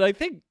problem that I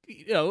think,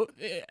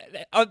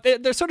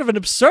 they're sort of an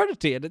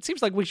absurdity, and it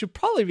seems like we should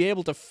probably be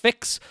able to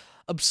fix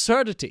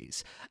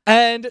absurdities.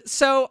 And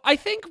so I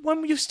think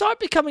when you start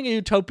becoming a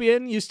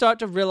utopian, you start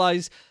to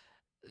realize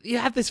you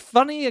have this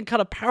funny and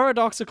kind of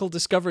paradoxical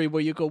discovery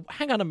where you go,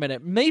 hang on a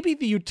minute, maybe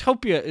the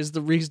utopia is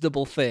the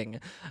reasonable thing,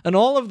 and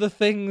all of the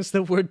things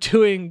that we're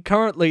doing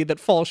currently that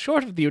fall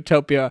short of the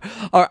utopia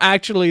are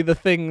actually the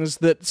things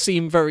that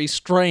seem very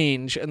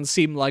strange and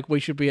seem like we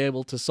should be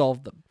able to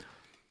solve them.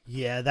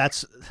 Yeah,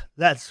 that's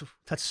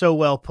so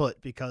well put,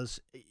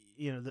 because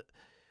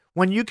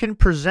when you can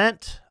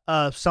present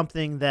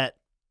something that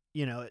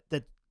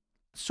that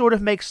sort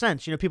of makes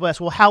sense. People ask,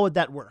 well, how would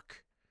that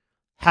work?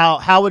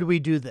 How would we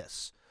do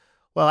this?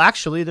 Well,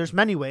 actually, there's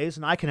many ways,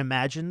 and I can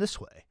imagine this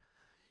way.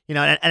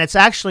 And it's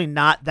actually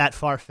not that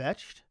far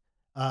fetched.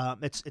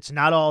 It's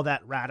not all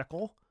that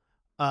radical.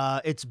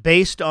 It's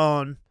based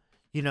on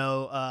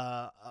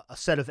a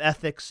set of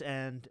ethics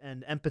and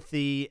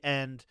empathy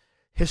and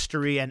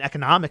history and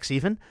economics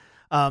even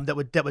that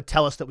would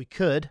tell us that we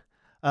could.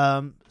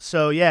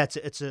 So yeah,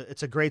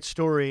 it's a great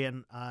story,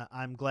 and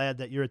I'm glad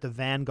that you're at the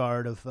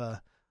vanguard of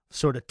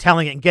sort of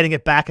telling it and getting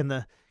it back in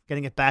the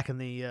in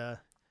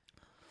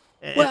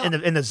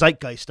the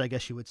zeitgeist, I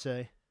guess you would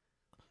say.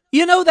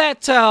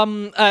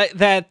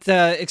 That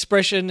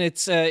expression,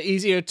 it's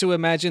easier to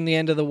imagine the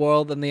end of the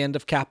world than the end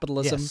of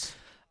capitalism. Yes.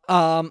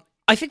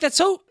 I think that's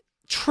so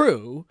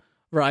true,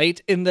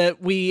 right? In that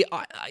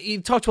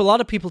you talk to a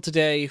lot of people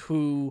today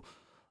who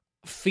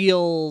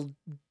feel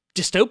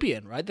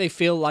dystopian, right? They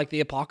feel like the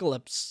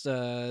apocalypse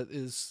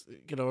is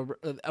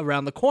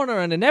around the corner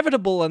and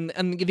inevitable,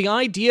 and the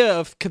idea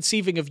of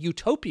conceiving of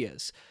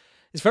utopias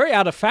is very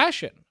out of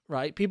fashion,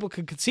 right? People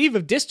can conceive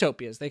of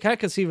dystopias, they can't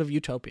conceive of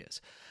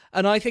utopias.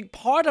 And I think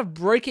part of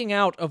breaking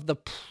out of the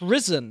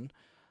prison,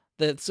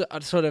 that's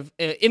a sort of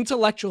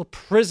intellectual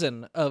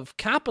prison of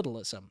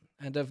capitalism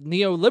and of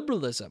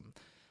neoliberalism,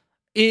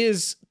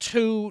 is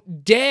to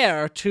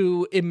dare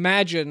to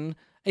imagine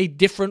a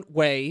different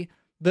way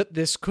that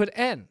this could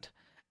end.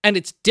 And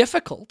it's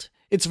difficult.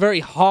 It's very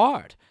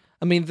hard.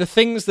 I mean, the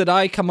things that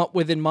I come up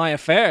with in my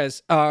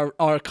affairs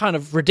are kind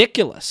of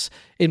ridiculous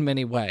in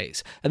many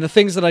ways. And the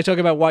things that I talk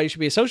about why you should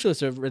be a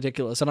socialist are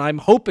ridiculous. And I'm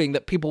hoping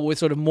that people with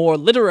sort of more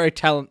literary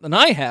talent than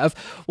I have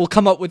will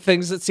come up with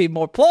things that seem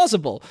more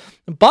plausible.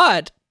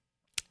 But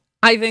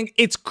I think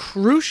it's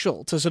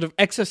crucial to sort of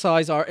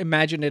exercise our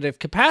imaginative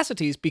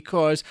capacities,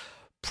 because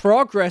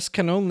progress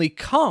can only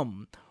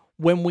come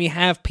when we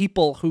have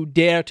people who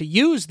dare to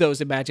use those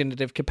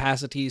imaginative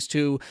capacities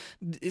to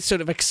sort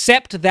of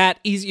accept that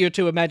easier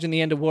to imagine the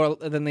end of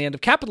world than the end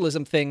of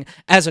capitalism thing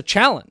as a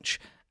challenge,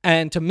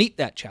 and to meet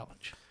that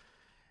challenge.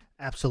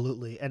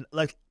 Absolutely. And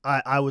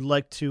I would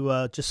like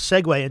to just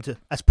segue into,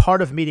 as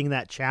part of meeting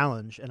that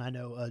challenge, and I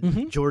know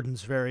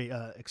Jordan's very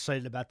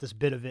excited about this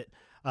bit of it,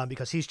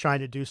 because he's trying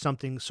to do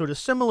something sort of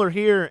similar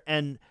here,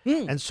 and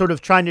sort of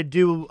trying to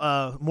do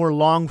more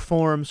long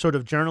form sort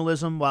of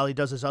journalism while he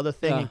does his other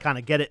thing, and kind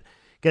of get it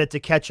to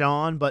catch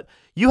on. But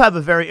you have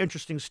a very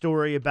interesting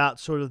story about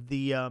sort of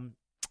the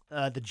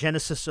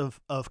genesis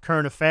of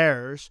current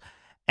affairs,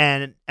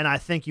 and I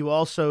think you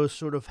also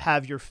sort of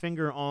have your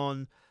finger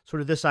on sort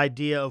of this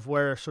idea of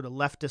where sort of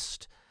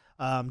leftist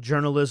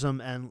journalism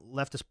and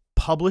leftist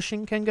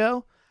publishing can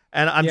go.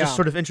 And I'm just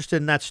sort of interested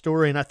in that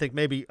story, and I think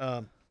maybe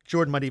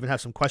Jordan might even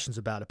have some questions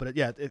about it. But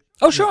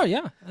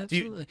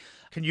absolutely.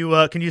 Can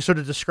you sort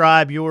of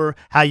describe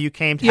how you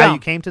came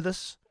to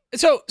this?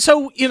 So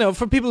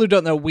for people who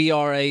don't know, we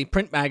are a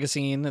print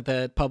magazine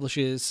that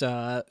publishes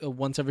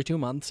once every 2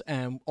 months,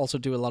 and also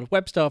do a lot of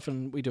web stuff,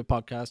 and we do a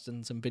podcast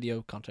and some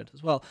video content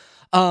as well.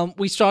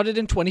 We started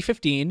in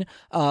 2015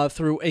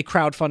 through a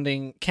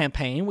crowdfunding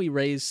campaign. We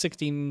raised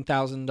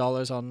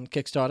 $16,000 on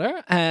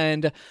Kickstarter,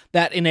 and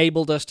that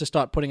enabled us to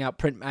start putting out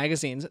print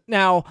magazines.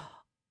 Now,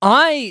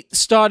 I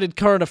started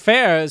Current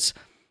Affairs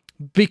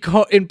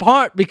in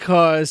part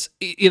because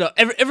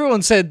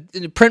everyone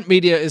said print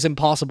media is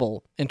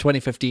impossible in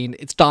 2015.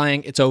 It's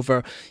dying. It's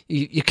over.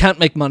 You can't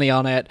make money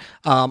on it.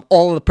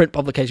 All of the print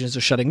publications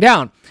are shutting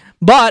down.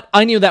 But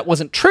I knew that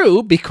wasn't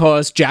true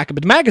because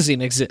Jacobin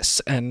Magazine exists,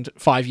 and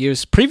 5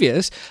 years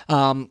previous,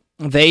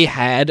 they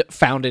had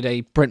founded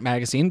a print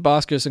magazine.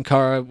 Bhaskar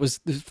Sankara was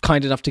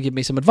kind enough to give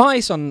me some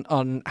advice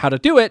on how to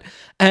do it,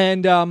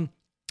 and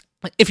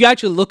if you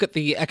actually look at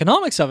the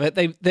economics of it,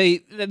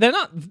 they're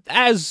not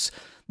as...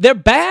 They're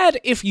bad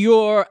if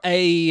you're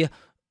a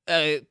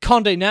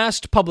Condé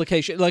Nast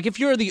publication. Like, if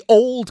you're the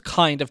old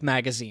kind of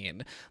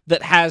magazine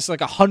that has like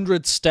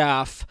 100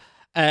 staff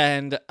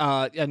and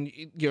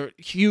you're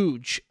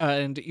huge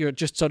and you're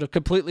just sort of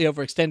completely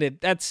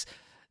overextended, that's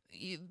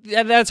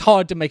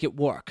hard to make it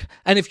work.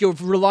 And if you're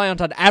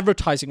reliant on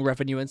advertising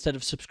revenue instead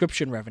of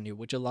subscription revenue,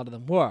 which a lot of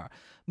them were.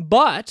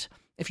 But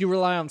if you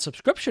rely on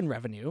subscription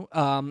revenue,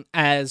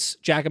 as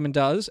Jacobin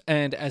does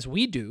and as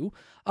we do,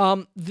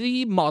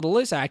 the model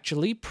is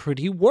actually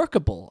pretty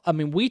workable. I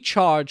mean, we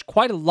charge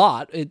quite a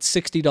lot. It's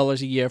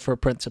 $60 a year for a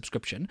print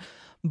subscription.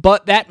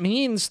 But that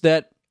means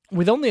that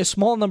with only a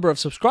small number of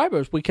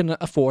subscribers, we can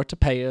afford to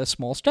pay a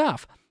small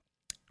staff.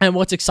 And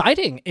what's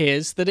exciting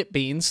is that it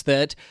means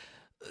that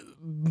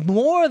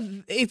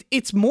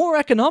it's more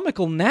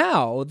economical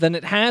now than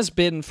it has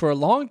been for a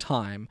long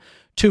time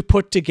to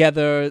put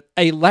together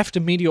a left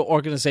media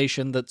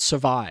organization that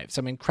survives.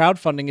 I mean,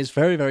 crowdfunding is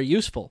very, very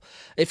useful.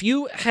 If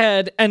you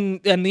had, and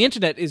the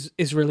internet is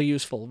really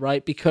useful,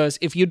 right? Because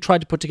if you'd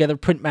tried to put together a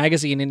print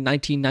magazine in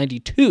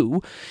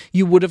 1992,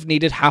 you would have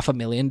needed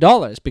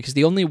 $500,000, because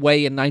the only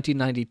way in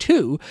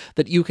 1992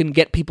 that you can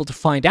get people to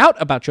find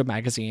out about your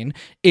magazine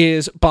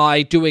is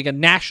by doing a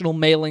national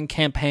mailing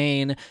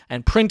campaign,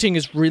 and printing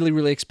is really,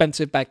 really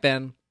expensive back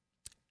then.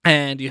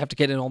 And you have to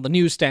get in all the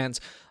newsstands.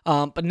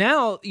 But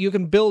now you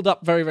can build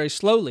up very, very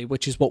slowly,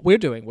 which is what we're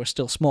doing. We're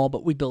still small,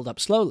 but we build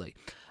up slowly.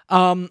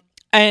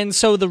 And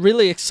so the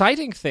really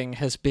exciting thing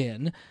has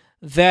been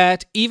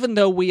that even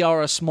though we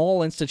are a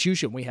small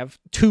institution, we have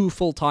 2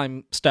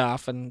 full-time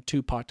staff and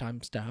 2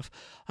 part-time staff,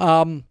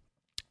 plus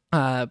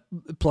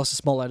a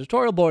small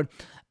editorial board.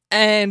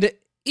 And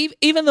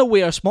even though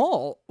we are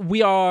small,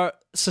 we are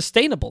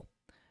sustainable.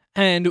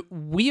 And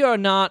we are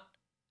not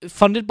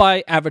funded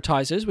by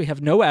advertisers. We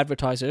have no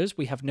advertisers.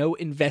 We have no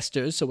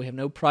investors, so we have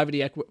no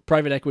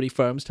private equity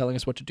firms telling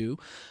us what to do.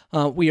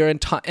 We are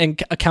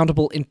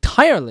accountable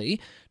entirely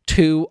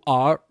to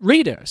our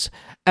readers,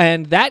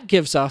 and that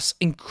gives us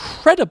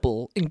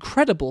incredible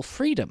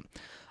freedom.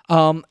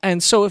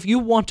 And so, if you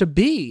want to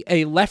be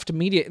a left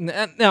media,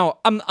 now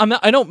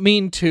I don't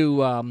mean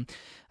to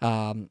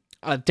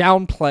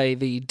downplay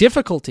the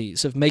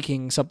difficulties of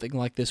making something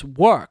like this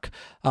work.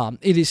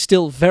 It is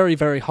still very,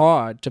 very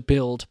hard to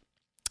build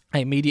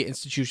a media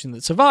institution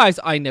that survives.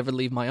 I never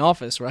leave my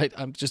office, right?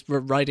 I'm just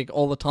writing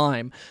all the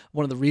time.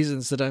 One of the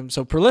reasons that I'm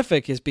so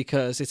prolific is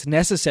because it's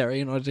necessary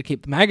in order to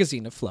keep the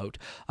magazine afloat.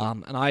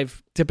 And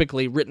I've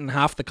typically written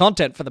half the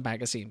content for the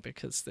magazine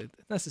because it's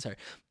necessary.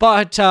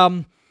 But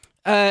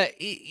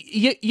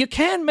you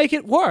can make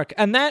it work.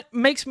 And that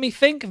makes me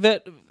think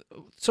that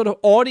sort of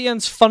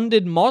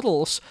audience-funded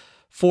models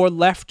for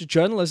left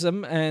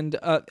journalism and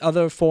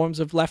other forms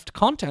of left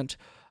content,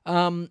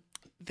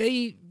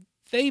 they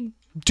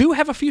do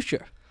have a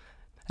future.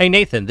 Hey,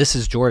 Nathan, this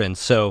is Jordan.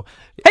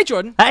 Hey,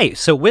 Jordan. Hey,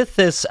 so with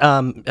this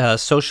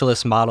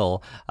socialist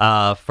model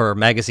for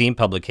magazine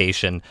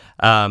publication,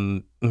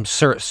 I'm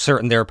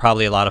certain there are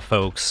probably a lot of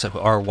folks who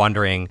are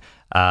wondering,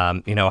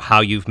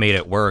 how you've made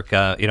it work.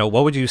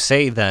 What would you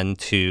say then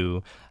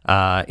to,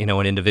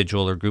 an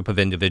individual or group of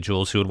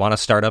individuals who would want to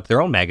start up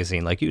their own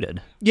magazine like you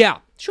did? Yeah,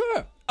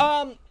 sure.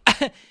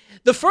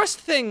 The first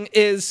thing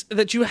is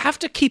that you have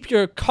to keep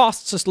your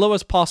costs as low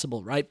as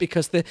possible, right?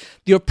 Because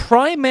your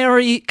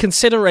primary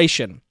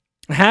consideration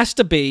has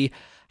to be,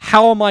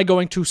 how am I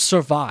going to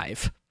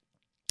survive,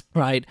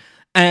 right?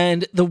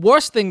 And the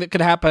worst thing that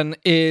could happen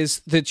is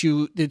that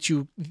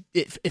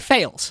it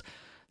fails.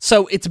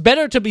 So it's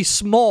better to be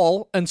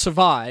small and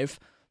survive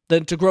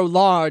than to grow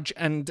large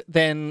and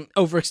then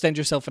overextend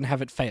yourself and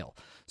have it fail.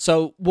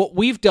 So what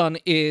we've done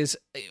is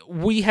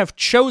we have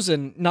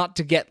chosen not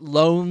to get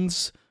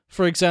loans,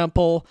 for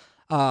example,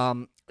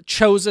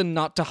 chosen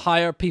not to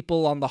hire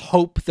people on the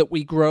hope that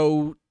we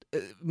grow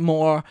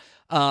more.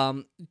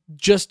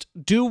 Just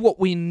do what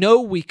we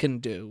know we can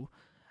do.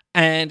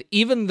 And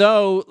even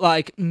though,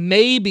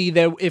 maybe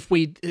if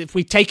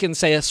we'd taken,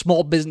 say, a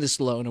small business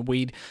loan and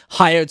we'd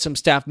hired some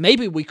staff,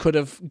 maybe we could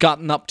have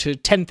gotten up to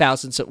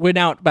 10,000. So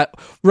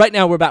right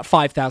now we're about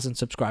 5,000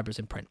 subscribers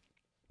in print.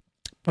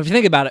 If you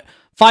think about it,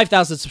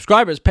 5,000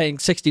 subscribers paying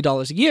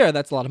 $60 a year,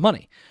 that's a lot of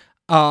money.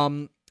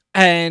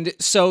 And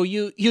so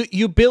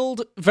you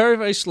build very,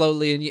 very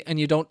slowly, and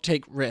you don't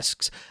take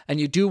risks,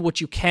 and you do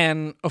what you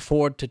can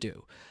afford to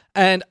do.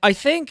 And I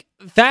think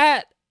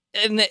that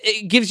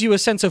it gives you a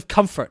sense of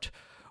comfort,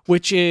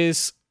 which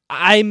is,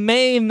 I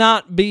may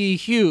not be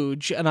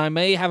huge, and I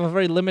may have a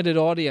very limited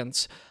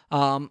audience,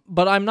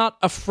 but I'm not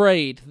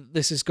afraid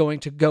this is going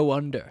to go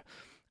under.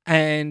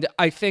 And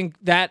I think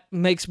that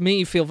makes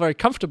me feel very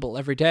comfortable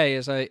every day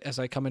as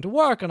I come into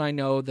work, and I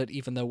know that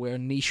even though we're a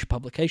niche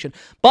publication,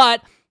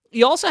 but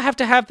you also have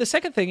to have, the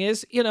second thing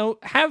is,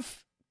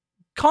 have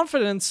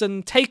confidence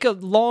and take a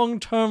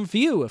long-term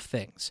view of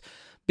things.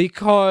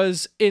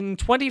 Because in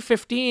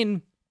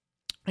 2015,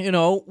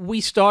 we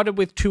started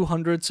with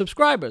 200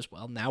 subscribers.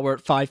 Well, now we're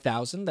at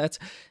 5,000. It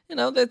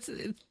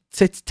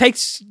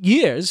takes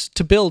years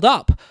to build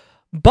up.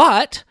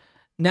 But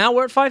now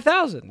we're at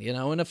 5,000.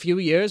 In a few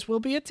years, we'll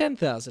be at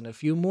 10,000. A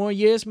few more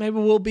years, maybe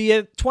we'll be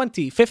at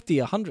 20, 50,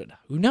 100.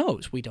 Who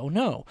knows? We don't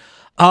know.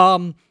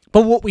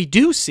 But what we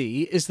do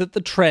see is that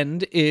the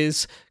trend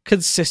is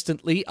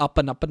consistently up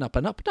and up and up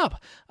and up and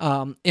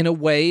up, in a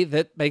way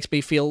that makes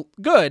me feel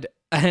good.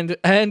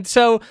 And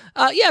so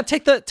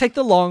take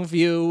the long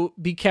view,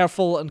 be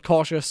careful and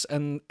cautious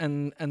and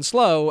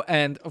slow,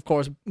 and of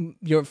course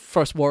your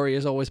first worry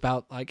is always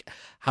about like,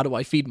 how do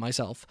I feed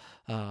myself?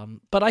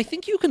 But I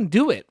think you can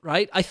do it,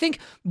 right? I think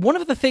one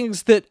of the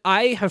things that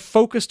I have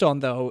focused on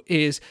though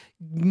is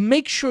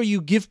make sure you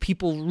give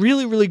people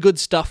really, really good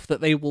stuff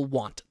that they will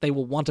want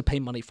to pay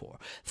money for.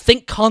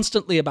 Think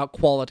constantly about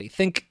quality.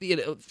 Think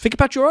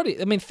about your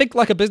audience. I mean, think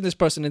like a business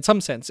person in some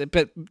sense,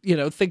 but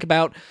think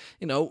about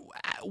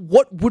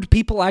what would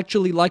people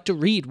actually like to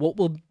read? What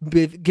will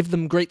give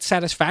them great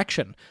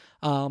satisfaction?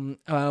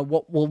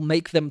 What will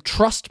make them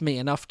trust me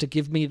enough to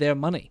give me their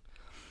money?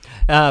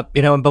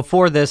 And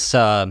before this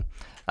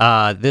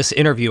this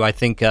interview, I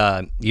think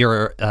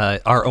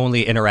our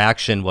only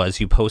interaction was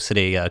you posted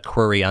a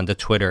query onto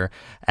Twitter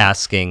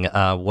asking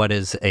what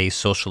is a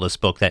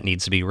socialist book that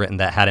needs to be written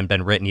that hadn't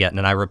been written yet,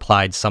 and I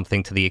replied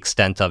something to the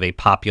extent of a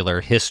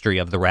popular history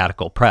of the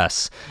radical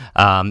press,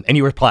 and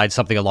you replied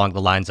something along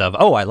the lines of,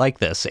 "Oh, I like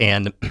this,"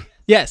 and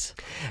yes,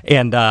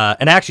 and I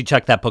actually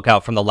checked that book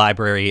out from the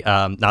library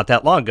not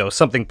that long ago.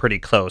 Something pretty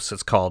close.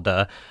 It's called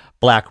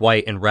Black,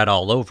 White, and Red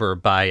All Over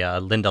by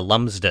Linda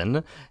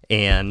Lumsden,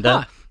 and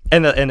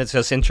it's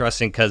just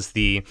interesting because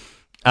the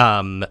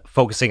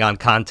focusing on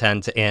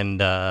content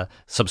and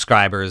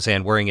subscribers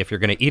and worrying if you're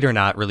going to eat or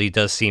not really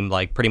does seem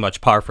like pretty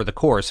much par for the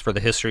course for the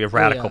history of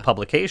radical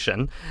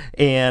publication.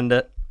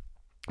 And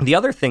the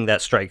other thing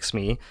that strikes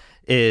me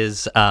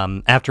is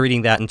after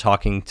reading this and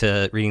talking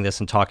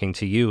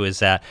to you is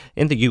that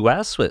in the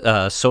U.S.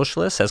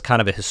 Socialists as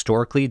kind of a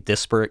historically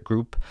disparate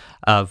group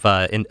of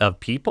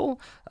people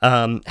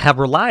have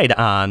relied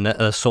on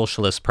a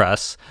socialist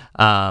press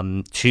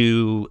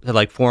to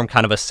like form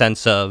kind of a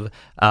sense of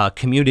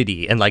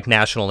community and like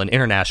national and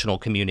international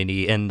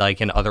community in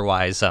like an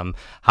otherwise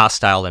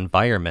hostile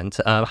environment.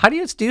 How do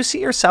you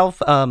see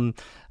yourself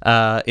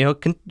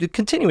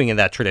continuing in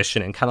that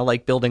tradition and kind of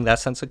like building that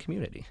sense of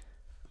community?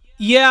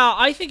 Yeah,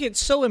 I think it's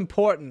so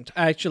important,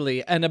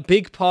 actually, and a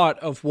big part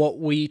of what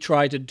we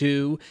try to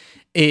do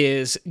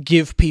is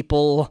give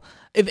people...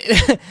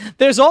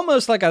 There's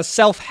almost like a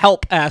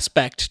self-help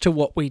aspect to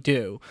what we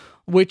do,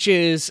 which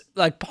is,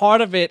 like,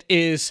 part of it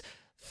is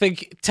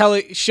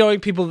showing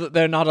people that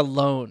they're not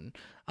alone,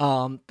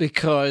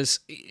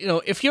 because,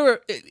 if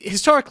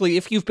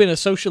you've been a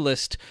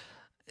socialist...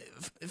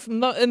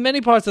 in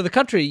many parts of the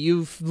country,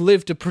 you've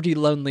lived a pretty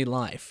lonely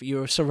life.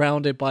 You're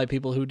surrounded by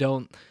people who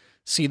don't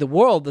see the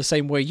world the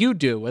same way you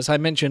do. As I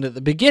mentioned at the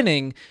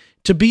beginning,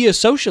 to be a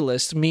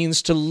socialist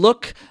means to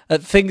look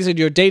at things in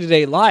your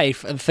day-to-day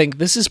life and think,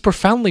 this is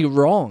profoundly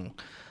wrong.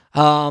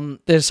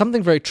 There's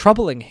something very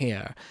troubling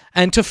here.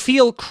 And to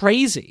feel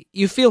crazy.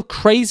 You feel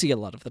crazy a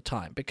lot of the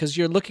time because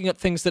you're looking at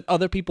things that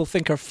other people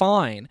think are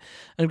fine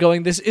and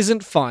going, this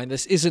isn't fine,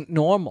 this isn't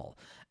normal.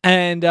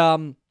 And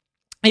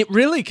it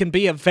really can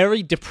be a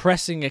very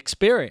depressing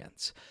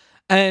experience.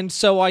 And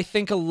so I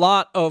think a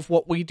lot of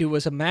what we do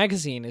as a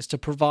magazine is to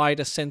provide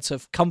a sense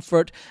of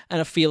comfort and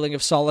a feeling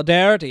of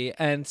solidarity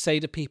and say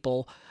to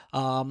people,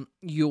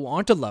 you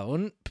aren't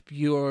alone,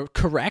 you're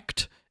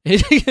correct.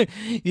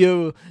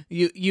 You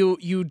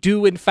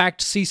do in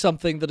fact see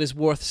something that is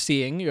worth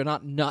seeing, you're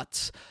not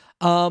nuts.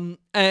 And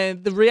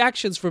the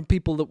reactions from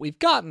people that we've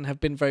gotten have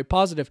been very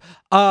positive.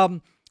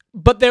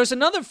 But there's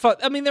another,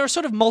 there are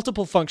sort of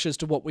multiple functions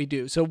to what we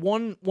do. So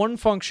one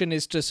function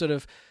is to sort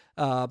of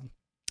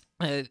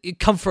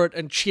comfort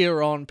and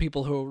cheer on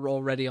people who are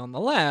already on the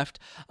left.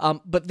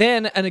 But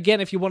then, and again,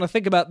 if you want to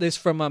think about this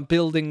from a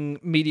building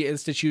media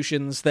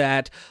institutions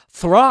that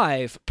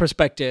thrive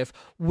perspective,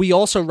 we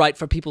also write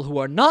for people who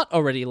are not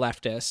already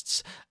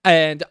leftists.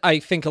 And I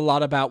think a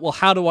lot about, well,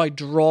 how do I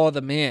draw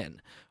them in,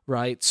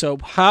 right? So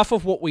half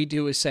of what we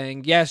do is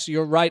saying, yes,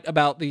 you're right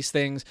about these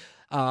things.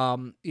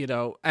 And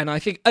I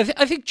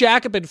think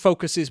Jacobin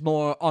focuses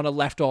more on a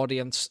left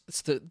audience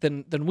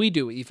than we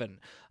do even.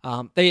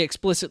 They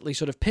explicitly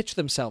sort of pitch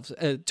themselves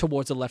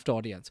towards a left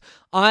audience.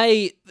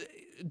 I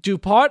do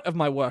part of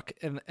my work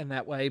in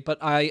that way, but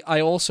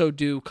I also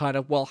do kind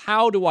of, well,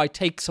 how do I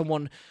take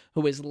someone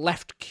who is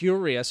left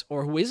curious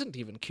or who isn't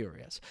even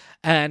curious,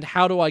 and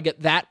how do I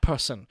get that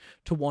person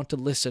to want to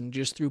listen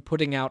just through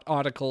putting out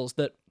articles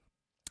that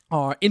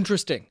are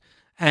interesting?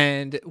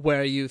 And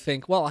where you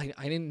think, well, I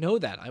didn't know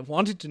that. I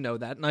wanted to know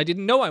that, and I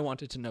didn't know I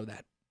wanted to know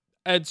that.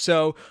 And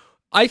so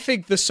I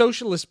think the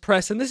socialist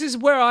press, and this is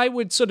where I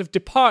would sort of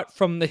depart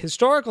from the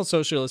historical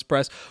socialist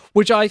press,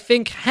 which I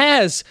think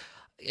has,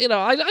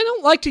 I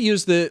don't like to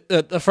use the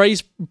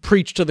phrase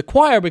preach to the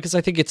choir because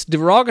I think it's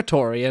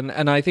derogatory,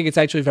 and I think it's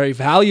actually very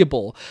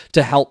valuable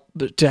to help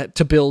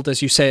to build,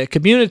 as you say, a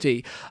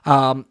community.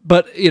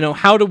 But,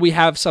 how do we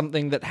have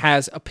something that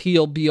has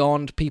appeal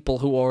beyond people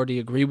who already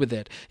agree with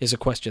it is a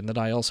question that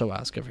I also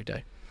ask every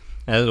day.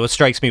 What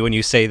strikes me when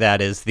you say that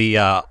is the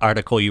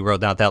article you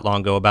wrote not that long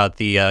ago about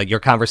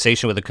your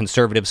conversation with a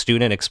conservative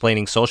student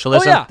explaining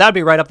socialism. Oh, yeah. That'd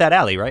be right up that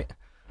alley, right?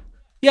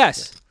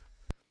 Yes.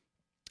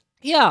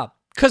 Yeah.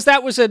 Because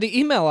that was an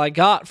email I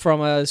got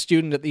from a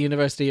student at the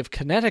University of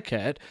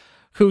Connecticut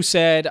who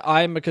said,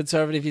 I'm a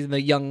conservative in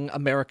the Young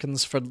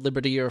Americans for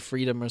Liberty or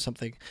Freedom or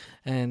something.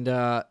 And,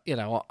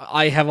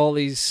 I have all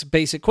these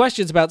basic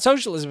questions about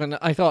socialism. And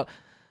I thought,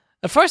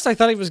 at first I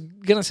thought he was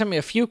going to send me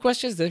a few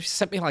questions. They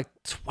sent me like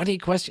 20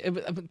 questions,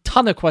 a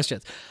ton of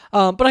questions.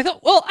 But I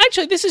thought, well,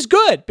 actually, this is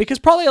good because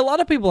probably a lot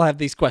of people have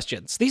these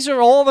questions. These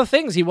are all the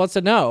things he wants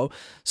to know.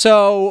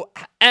 So,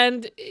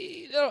 and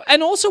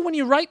also when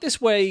you write this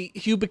way,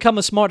 you become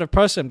a smarter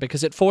person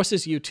because it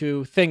forces you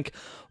to think,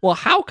 well,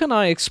 how can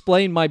I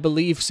explain my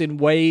beliefs in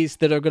ways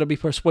that are going to be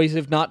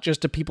persuasive, not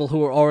just to people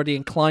who are already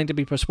inclined to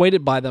be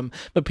persuaded by them,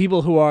 but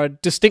people who are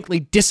distinctly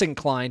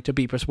disinclined to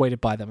be persuaded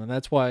by them. And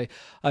that's why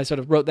I sort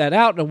of wrote that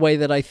out in a way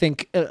that I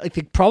think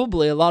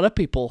probably a lot of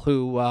people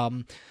who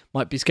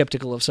might be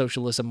skeptical of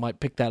socialism might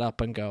pick that up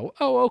and go,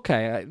 oh,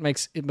 okay, it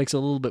makes a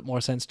little bit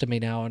more sense to me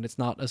now, and it's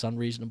not as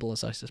unreasonable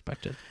as I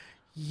suspected.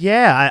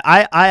 Yeah,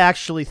 I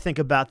actually think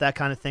about that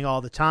kind of thing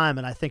all the time,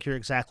 and I think you're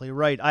exactly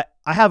right.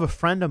 I have a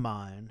friend of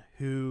mine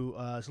who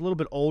is a little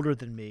bit older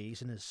than me.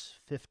 He's in his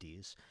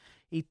 50s.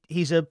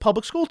 He's a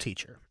public school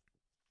teacher.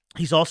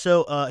 He's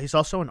also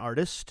an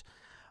artist.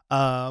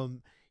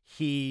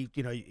 He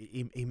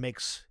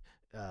makes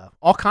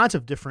all kinds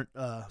of different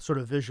sort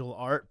of visual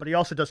art, but he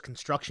also does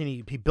construction.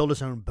 He built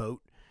his own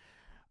boat.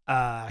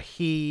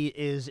 He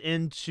is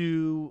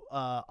into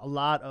a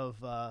lot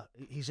of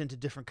he's into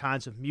different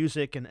kinds of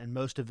music, and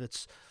most of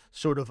it's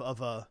sort of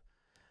a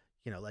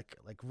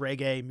like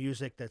reggae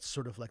music that's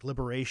sort of like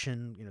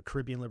liberation,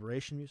 Caribbean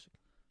liberation music.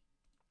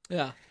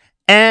 Yeah.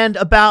 And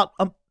about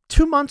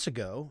 2 months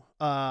ago,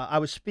 I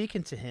was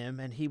speaking to him,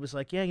 and he was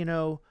like, "Yeah,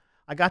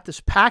 I got this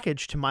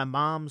package to my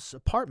mom's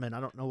apartment. I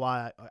don't know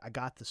why I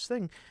got this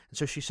thing." And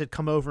so she said,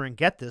 "Come over and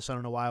get this." I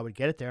don't know why I would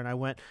get it there. And I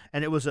went,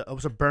 and it was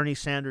a Bernie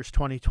Sanders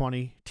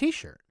 2020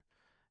 T-shirt.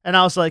 And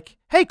I was like,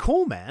 "Hey,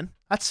 cool, man.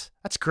 That's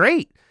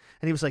great."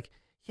 And he was like,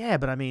 "Yeah,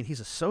 but I mean, he's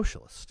a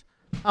socialist."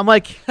 I'm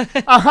like,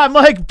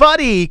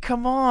 "Buddy,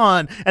 come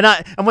on."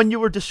 And when you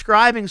were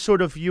describing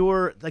sort of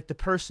your, like, the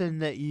person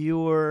that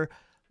you're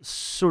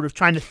sort of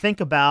trying to think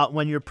about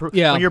when you're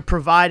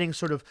providing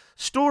sort of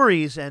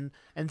stories and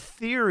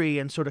theory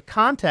and sort of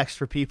context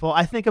for people,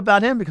 I think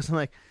about him because I'm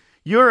like,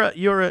 you're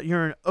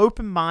an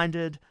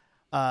open-minded,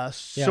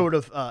 sort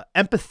of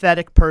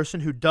empathetic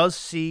person who does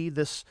see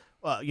this,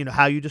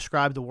 how you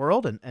describe the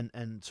world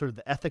and sort of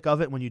the ethic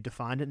of it when you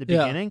defined it in the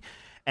beginning,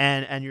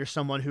 and you're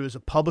someone who is a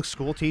public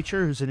school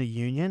teacher who's in a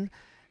union,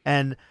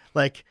 and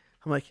like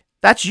I'm like,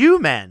 that's you,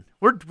 man.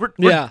 We're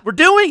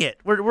doing it.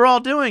 We're all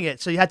doing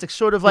it. So you had to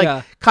sort of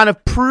kind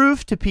of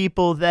prove to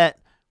people that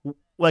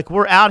like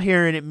we're out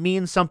here and it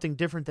means something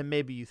different than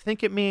maybe you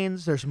think it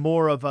means. There's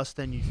more of us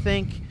than you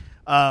think.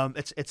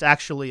 It's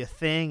actually a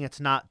thing. It's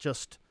not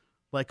just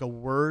like a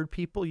word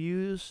people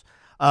use.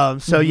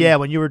 Yeah,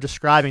 when you were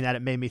describing that,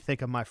 it made me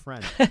think of my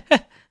friend.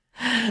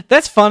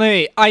 That's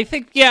funny. I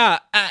think, I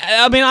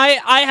mean,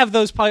 I have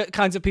those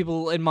kinds of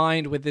people in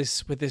mind with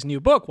this new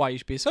book, Why You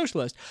Should Be a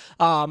Socialist,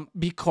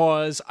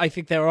 because I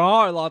think there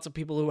are lots of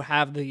people who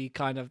have the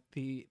kind of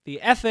the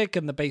ethic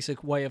and the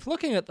basic way of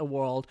looking at the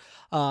world,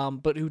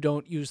 but who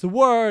don't use the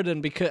word,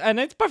 and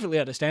it's perfectly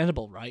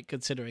understandable, right?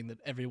 Considering that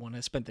everyone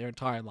has spent their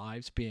entire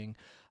lives being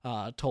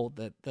told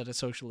that a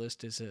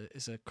socialist is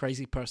a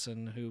crazy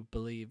person who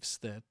believes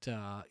that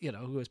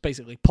who is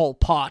basically Pol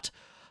Pot.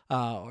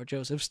 Or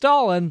Joseph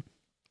Stalin.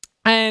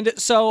 And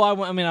so, I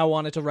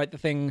wanted to write the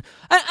thing.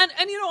 And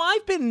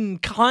I've been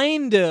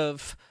kind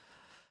of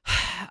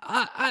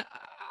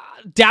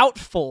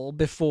doubtful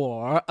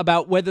before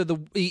about whether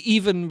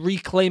even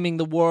reclaiming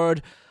the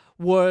word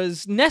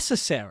was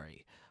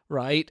necessary,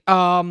 right?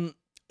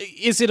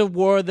 Is it a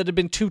word that had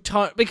been too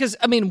because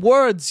I mean,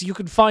 words, you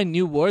can find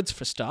new words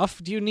for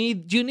stuff. Do you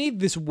need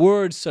this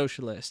word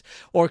socialist,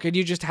 or can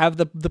you just have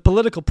the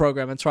political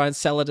program and try and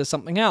sell it as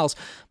something else?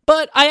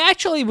 But I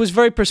actually was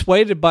very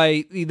persuaded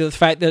by the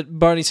fact that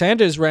Bernie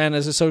Sanders ran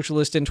as a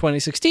socialist in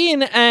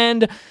 2016,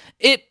 and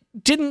it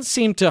didn't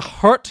seem to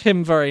hurt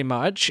him very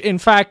much. In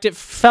fact, it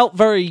felt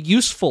very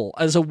useful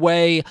as a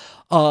way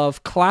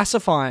of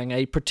classifying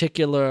a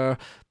particular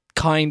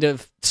kind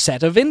of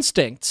set of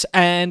instincts,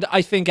 and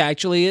I think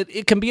actually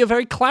it can be a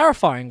very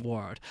clarifying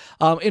word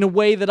in a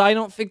way that I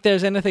don't think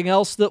there's anything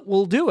else that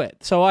will do it.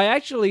 So I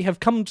actually have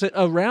come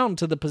around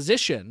to the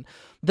position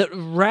that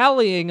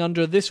rallying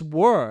under this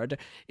word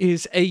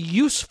is a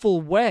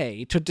useful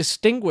way to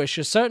distinguish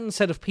a certain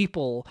set of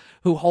people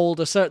who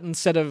hold a certain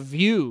set of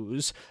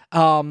views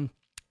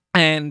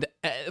and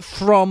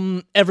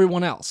from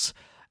everyone else.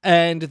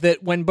 And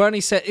that when Bernie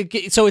said,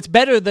 so it's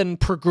better than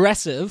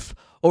progressive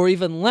or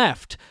even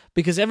left,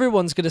 because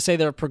everyone's going to say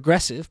they're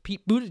progressive.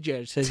 Pete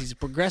Buttigieg says he's a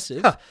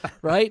progressive,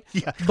 right?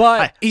 Yeah.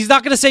 But he's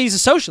not going to say he's a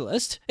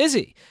socialist, is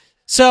he?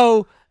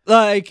 So,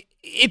 like,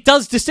 it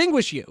does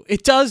distinguish you.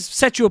 It does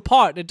set you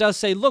apart. It does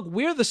say, look,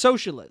 we're the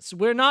socialists.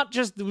 We're not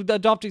just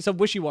adopting some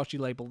wishy-washy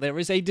label. There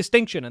is a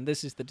distinction, and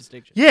this is the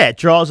distinction. Yeah, it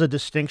draws a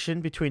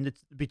distinction between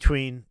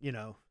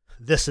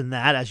this and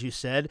that, as you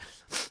said.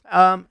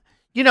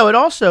 It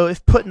also,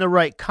 if put in the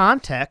right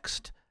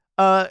context,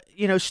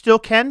 still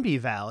can be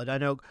valid. I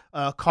know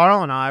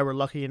Carl and I were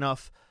lucky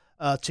enough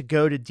to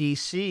go to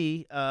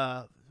D.C.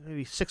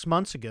 Maybe 6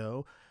 months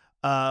ago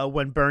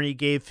when Bernie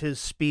gave his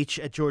speech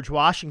at George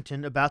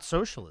Washington about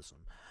socialism.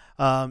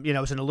 It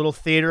was in a little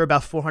theater,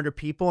 about 400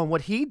 people, and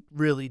what he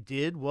really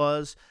did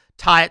was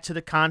tie it to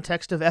the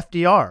context of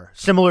FDR,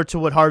 similar to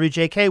what Harvey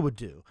J.K. would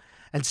do,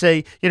 and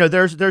say,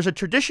 there's a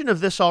tradition of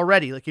this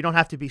already. Like, you don't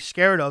have to be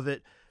scared of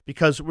it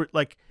because we're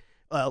like,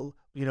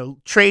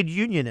 trade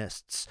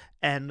unionists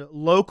and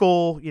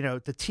local,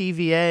 the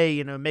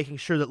TVA, making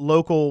sure that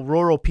local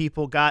rural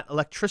people got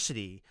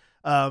electricity.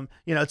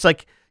 It's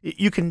like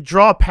you can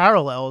draw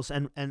parallels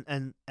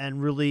and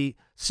really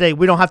say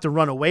we don't have to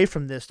run away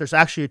from this. There's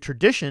actually a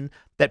tradition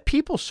that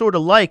people sort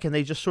of like, and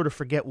they just sort of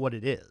forget what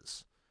it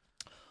is.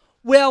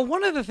 Well,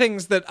 one of the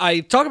things that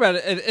I talk about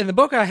in the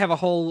book, I have a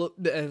whole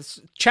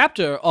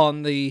chapter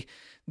on the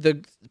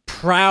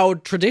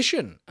proud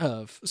tradition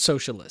of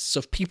socialists,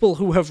 of people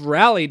who have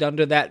rallied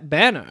under that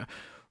banner,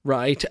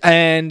 right?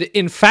 And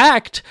in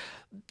fact,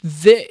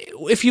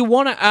 if you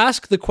want to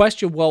ask the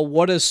question, well,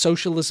 what does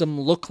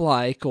socialism look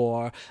like,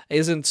 or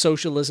isn't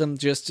socialism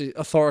just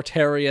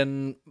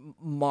authoritarian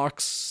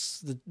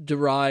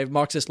Marxist-derived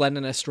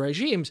Marxist-Leninist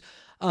regimes?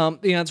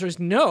 The answer is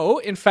no.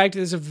 In fact,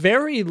 there's a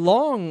very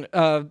long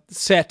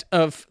set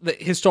of the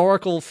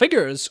historical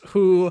figures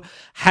who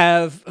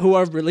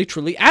are really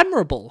truly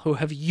admirable, who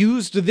have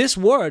used this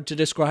word to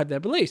describe their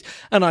beliefs.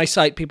 And I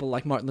cite people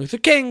like Martin Luther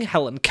King,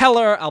 Helen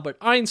Keller, Albert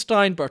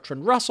Einstein,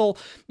 Bertrand Russell,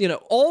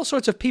 all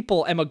sorts of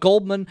people, Emma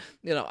Goldman,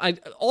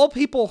 all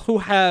people who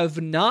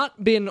have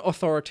not been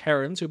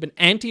authoritarians, who've been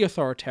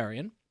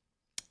anti-authoritarian,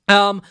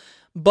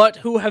 but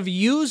who have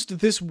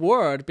used this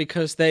word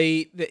because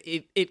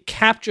it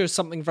captures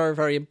something very,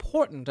 very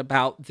important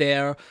about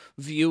their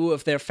view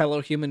of their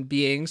fellow human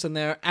beings and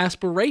their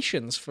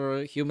aspirations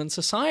for human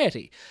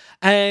society.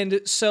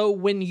 And so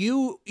when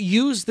you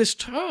use this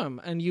term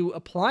and you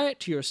apply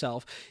it to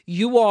yourself,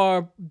 you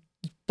are,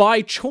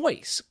 by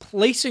choice,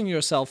 placing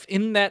yourself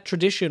in that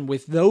tradition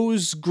with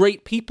those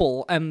great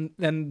people and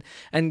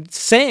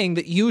saying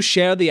that you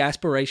share the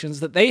aspirations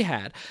that they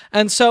had.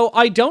 And so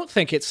I don't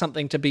think it's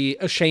something to be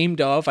ashamed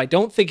of. I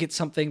don't think it's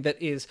something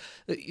that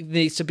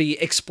needs to be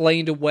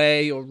explained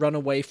away or run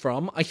away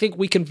from. I think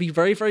we can be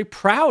very, very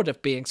proud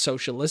of being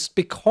socialists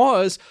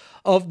because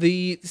of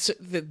the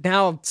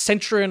now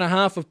century and a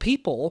half of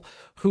people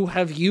who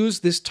have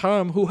used this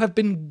term, who have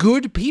been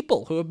good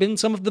people, who have been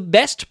some of the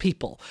best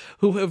people,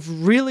 who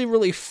have really,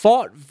 really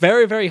fought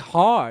very, very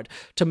hard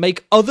to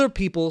make other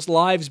people's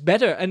lives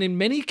better, and in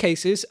many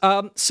cases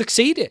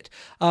succeeded.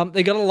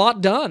 They got a lot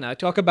done. I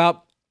talk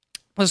about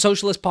the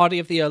Socialist Party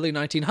of the early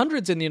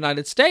 1900s in the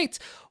United States,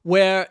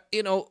 where,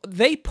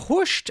 they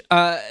pushed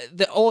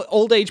the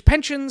old age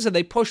pensions, and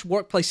they pushed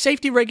workplace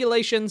safety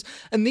regulations,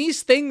 and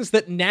these things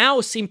that now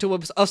seem to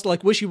us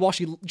like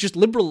wishy-washy, just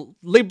liberal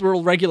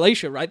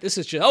regulation, right? This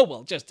is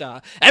just,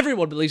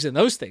 everyone believes in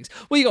those things.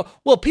 Well, you go,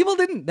 well, people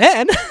didn't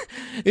then.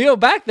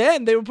 Back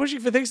then, they were pushing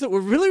for things that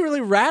were really,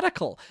 really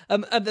radical.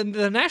 And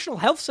the National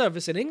Health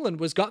Service in England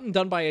was gotten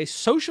done by a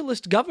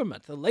socialist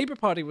government. The Labour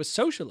Party was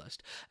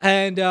socialist.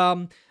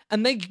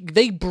 And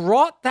they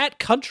brought that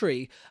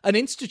country an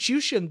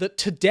institution that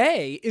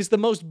today is the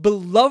most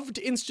beloved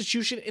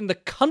institution in the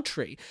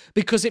country,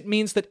 because it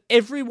means that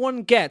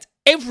everyone gets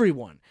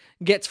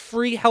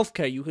free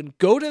healthcare. You can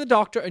go to the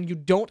doctor and you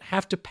don't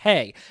have to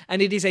pay.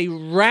 And it is a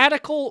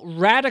radical,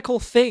 radical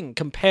thing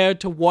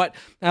compared to what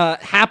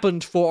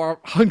happened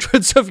for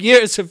hundreds of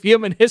years of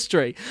human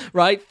history,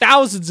 right?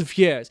 Thousands of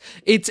years.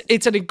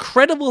 It's an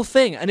incredible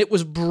thing, and it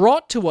was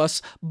brought to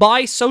us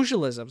by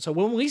socialism. So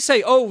when we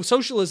say, oh,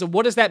 socialism,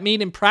 what does that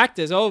mean in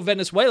practice? Oh,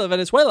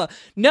 Venezuela.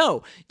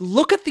 No,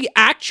 look at the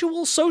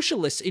actual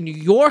socialists in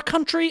your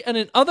country and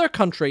in other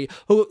countries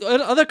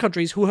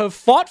who have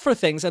fought for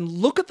things, and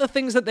look at the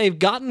things that they've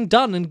gotten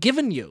done and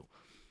given you.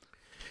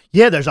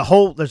 Yeah, there's a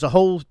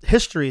whole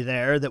history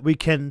there that we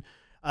can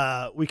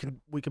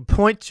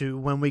point to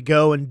when we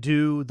go and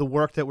do the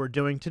work that we're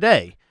doing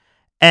today.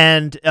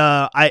 And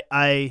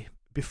I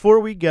before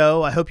we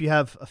go, I hope you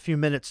have a few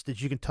minutes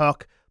that you can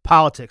talk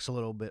politics a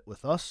little bit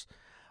with us.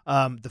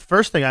 The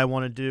first thing I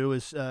want to do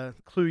is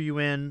clue you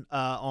in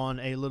on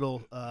a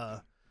little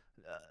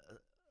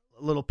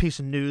piece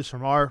of news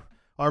from our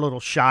little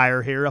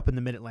shire here up in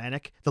the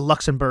Mid-Atlantic, the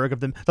Luxembourg of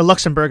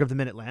the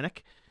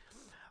Mid-Atlantic.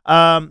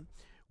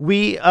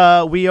 We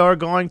are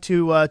going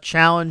to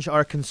challenge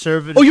our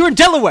conservative. Oh, you're in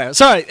Delaware.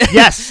 Sorry.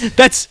 Yes. Okay.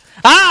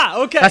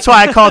 That's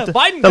why I call it the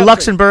country.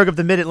 Luxembourg of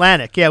the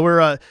Mid-Atlantic. Yeah, we're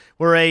a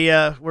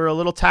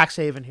little tax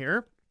haven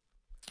here.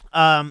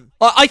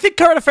 I think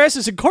Current Affairs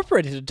is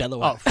incorporated in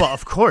Delaware. Oh, well,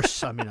 of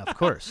course. I mean, of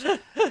course.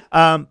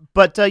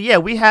 Yeah,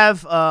 we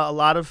have a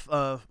lot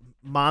of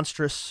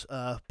monstrous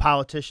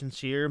politicians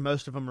here.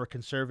 Most of them are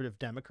conservative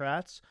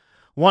Democrats.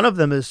 One of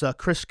them is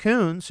Chris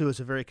Coons, who is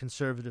a very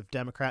conservative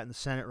Democrat in the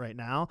Senate right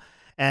now.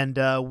 And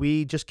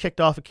we just kicked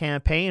off a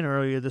campaign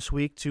earlier this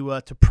week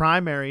to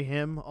primary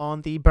him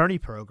on the Bernie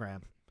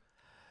program.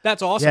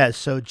 That's awesome. Yeah,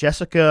 so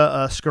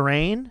Jessica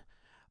Skarain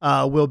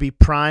will be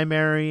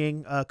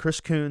primarying Chris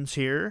Coons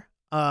here.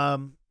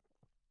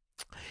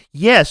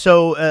 Yeah,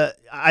 so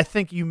I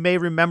think you may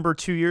remember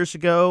 2 years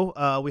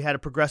ago we had a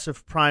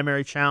progressive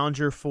primary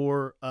challenger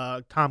for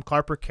Tom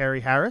Carper,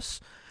 Carrie Harris,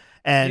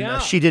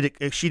 and she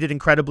did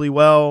incredibly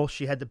well.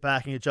 She had the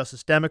backing of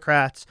Justice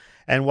Democrats,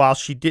 and while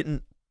she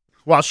didn't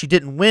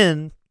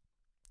win,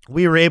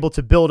 we were able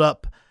to build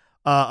up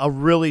a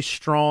really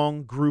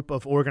strong group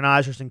of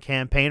organizers and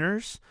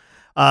campaigners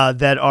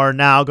that are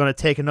now going to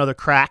take another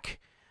crack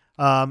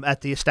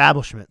at the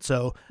establishment.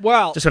 So,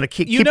 just going to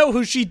keep. You know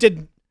who she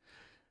did.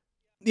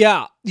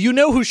 Yeah, you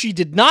know who she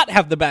did not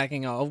have the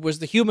backing of was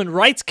the Human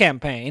Rights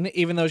Campaign,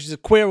 even though she's a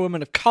queer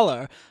woman of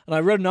color. And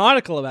I wrote an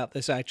article about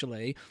this,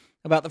 actually,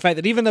 about the fact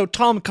that even though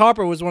Tom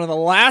Carper was one of the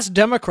last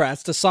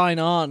Democrats to sign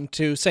on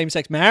to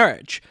same-sex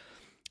marriage,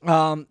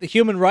 the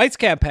Human Rights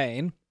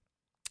Campaign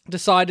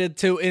decided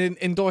to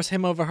endorse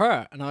him over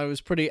her, and I was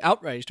pretty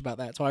outraged about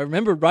that. So I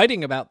remember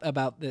writing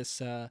about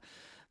this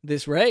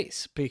this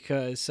race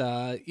because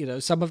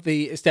some of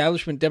the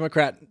establishment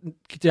democratic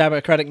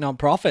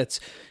nonprofits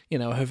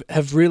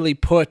have really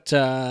put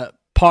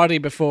party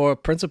before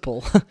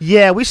principle.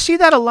 Yeah, we see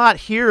that a lot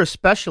here,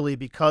 especially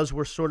because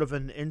we're sort of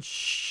an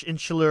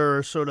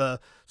insular, sort of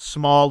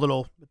small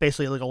little,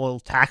 basically like a little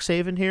tax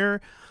haven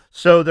here.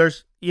 So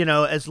there's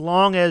as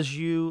long as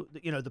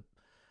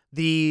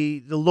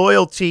the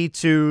loyalty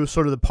to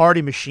sort of the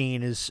party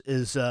machine is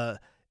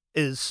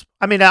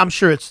I mean, I'm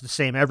sure it's the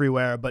same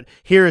everywhere, but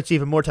here it's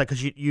even more tight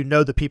because you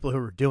know the people who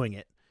are doing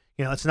it.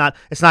 It's not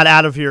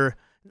out of your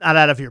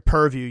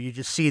purview. You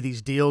just see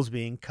these deals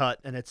being cut,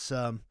 and it's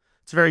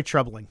very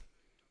troubling.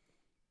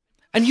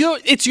 And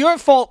it's your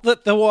fault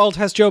that the world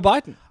has Joe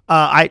Biden.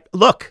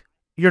 Look,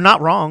 you're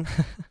not wrong.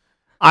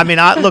 I mean,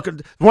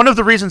 one of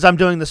the reasons I'm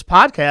doing this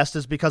podcast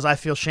is because I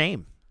feel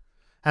shame,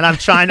 and I'm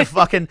trying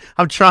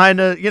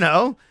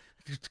to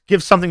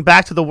give something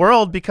back to the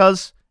world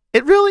because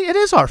it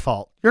is our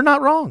fault. You're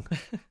not wrong.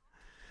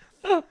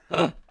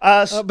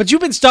 But you've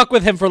been stuck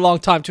with him for a long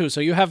time, too,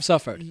 so you have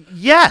suffered.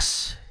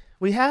 Yes,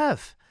 we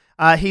have.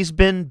 He's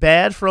been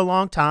bad for a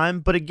long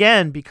time, but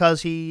again,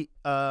 because the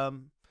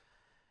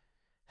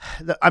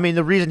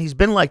reason he's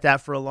been like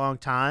that for a long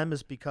time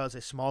is because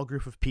a small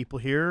group of people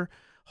here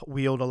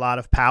wield a lot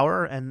of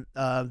power, and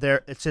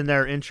it's in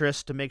their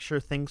interest to make sure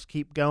things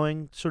keep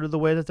going sort of the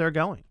way that they're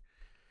going.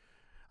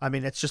 I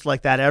mean, it's just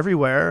like that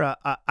everywhere.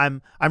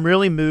 I'm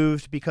really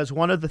moved because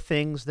one of the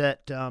things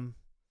that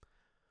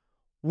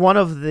one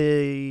of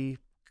the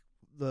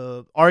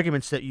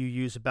arguments that you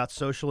use about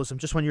socialism,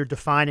 just when you're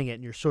defining it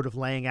and you're sort of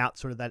laying out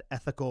sort of that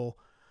ethical,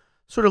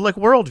 sort of like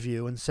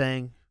worldview and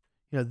saying,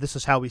 this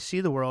is how we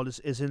see the world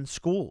is in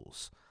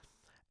schools,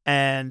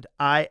 and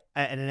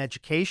in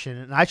education,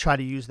 and I try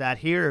to use that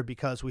here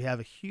because we have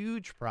a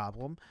huge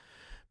problem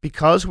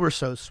because we're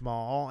so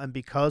small and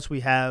because we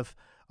have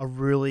a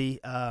really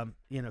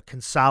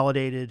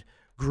consolidated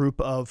group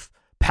of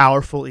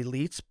powerful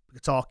elites.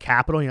 It's all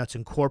capital. It's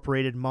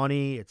incorporated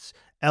money. It's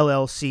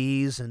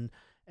LLCs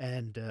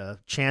and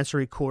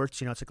chancery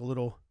courts. It's like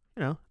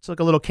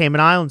a little Cayman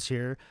Islands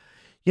here.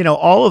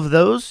 All of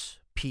those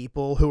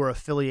people who are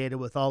affiliated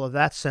with all of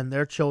that send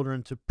their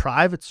children to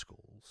private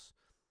schools,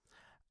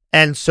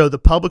 and so the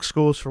public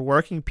schools for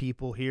working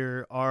people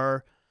here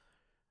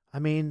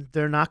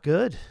they're not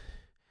good,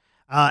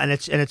 and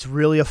it's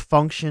really a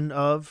function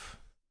of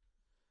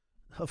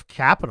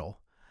capital,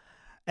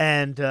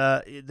 and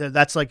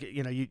that's like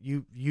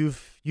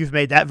you've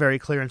made that very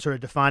clear in sort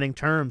of defining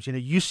terms.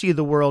 You see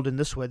the world in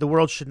this way. The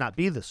world should not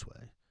be this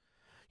way.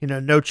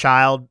 No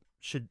child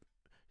should.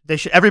 They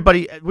should.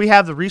 Everybody. We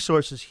have the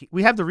resources.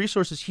 We have the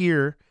resources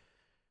here.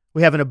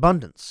 We have an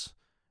abundance.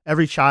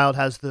 Every child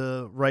has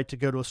the right to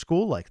go to a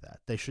school like that.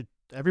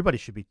 Everybody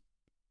should be,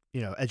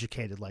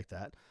 educated like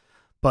that.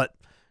 But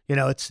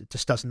it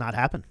just does not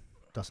happen.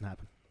 It doesn't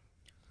happen.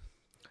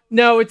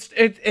 No,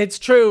 it's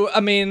true. I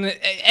mean,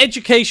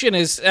 education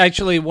is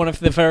actually one of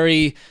the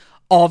very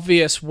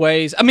obvious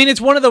ways. I mean,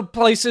 it's one of the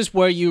places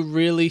where you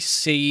really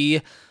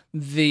see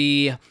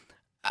the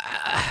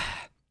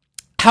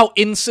how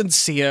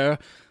insincere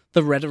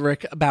the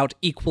rhetoric about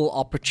equal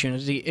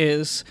opportunity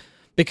is,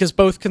 because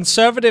both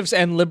conservatives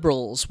and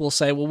liberals will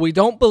say, well, we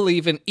don't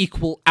believe in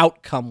equal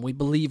outcome, we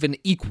believe in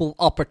equal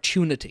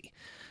opportunity.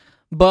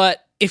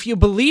 But if you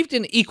believed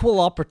in equal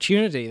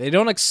opportunity, they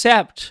don't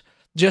accept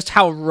just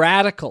how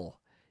radical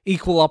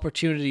equal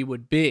opportunity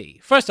would be.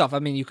 First off, I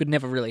mean, you could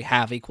never really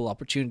have equal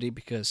opportunity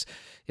because,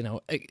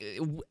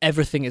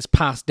 everything is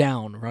passed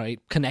down, right?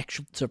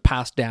 Connections are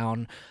passed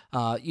down.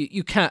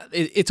 You can't,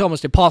 it's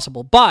almost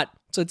impossible.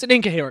 So it's an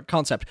incoherent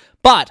concept.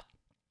 But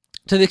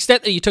to the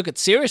extent that you took it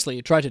seriously,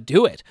 you tried to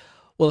do it,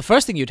 well, the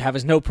first thing you'd have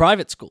is no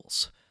private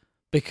schools,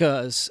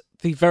 because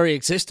the very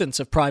existence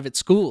of private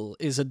school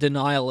is a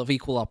denial of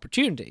equal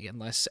opportunity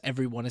unless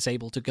everyone is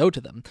able to go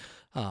to them,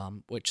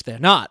 which they're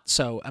not.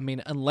 So, I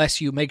mean, unless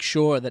you make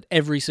sure that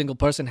every single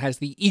person has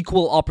the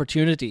equal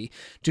opportunity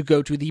to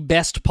go to the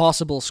best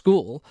possible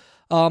school,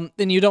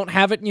 then you don't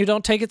have it and you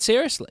don't take it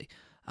seriously.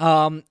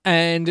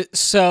 And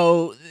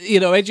so,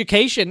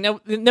 education,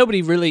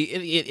 nobody really,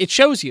 it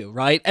shows you,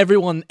 right?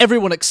 Everyone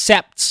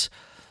accepts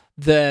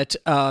that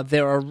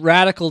there are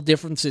radical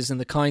differences in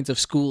the kinds of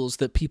schools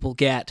that people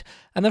get,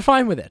 and they're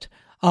fine with it.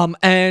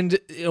 And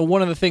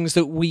one of the things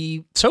that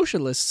we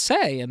socialists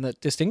say and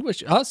that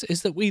distinguish us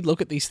is that we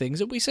look at these things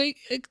and we say,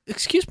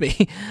 excuse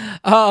me,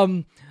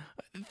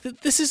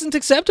 this isn't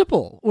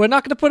acceptable. We're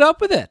not going to put up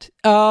with it.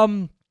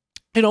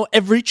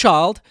 Every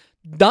child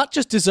not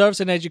just deserves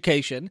an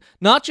education,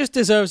 not just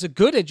deserves a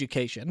good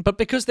education, but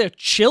because they're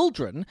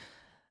children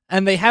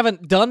and they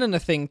haven't done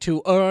anything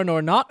to earn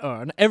or not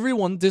earn,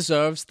 everyone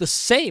deserves the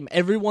same.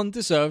 Everyone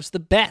deserves the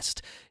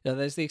best.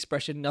 There's the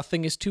expression,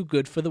 nothing is too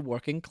good for the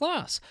working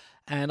class.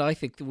 And I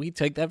think that we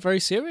take that very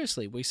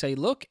seriously. We say,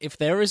 look, if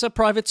there is a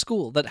private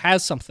school that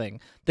has something,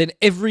 then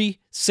every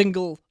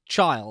single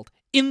child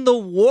in the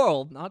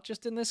world, not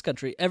just in this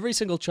country, every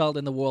single child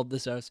in the world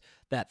deserves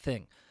that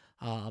thing.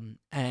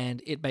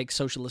 And it makes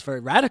socialists very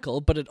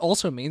radical, but it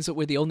also means that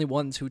we're the only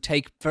ones who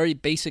take very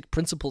basic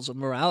principles of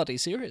morality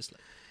seriously.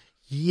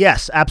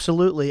 Yes,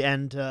 absolutely.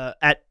 And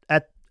at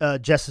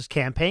Jess's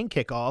campaign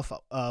kickoff,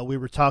 we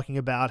were talking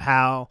about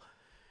how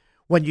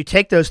when you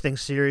take those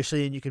things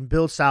seriously and you can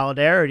build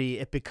solidarity,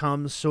 it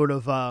becomes sort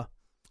of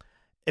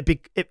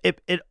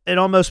it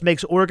almost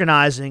makes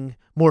organizing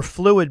more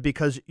fluid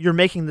because you're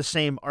making the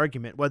same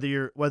argument, whether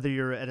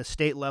you're at a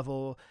state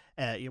level,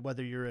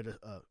 whether you're at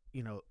a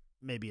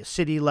maybe a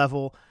city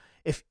level.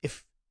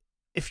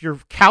 If you're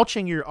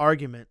couching your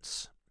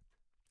arguments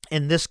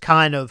in this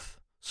kind of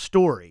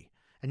story,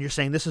 and you're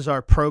saying this is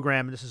our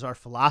program and this is our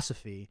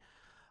philosophy,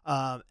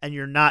 and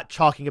you're not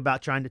talking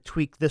about trying to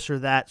tweak this or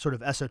that sort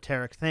of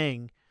esoteric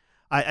thing,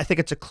 I think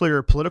it's a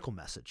clearer political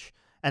message,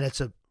 and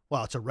it's a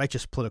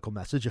righteous political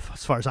message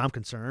as far as I'm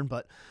concerned.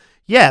 But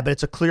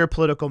it's a clear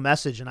political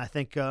message, and I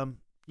think I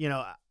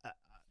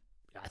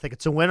think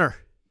it's a winner.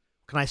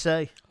 What can I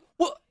say?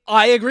 Well,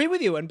 I agree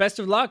with you, and best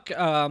of luck,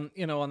 on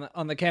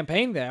the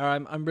campaign there.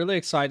 I'm really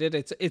excited.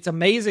 It's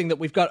amazing that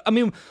we've got. I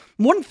mean,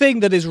 one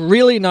thing that is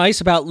really nice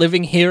about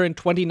living here in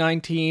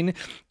 2019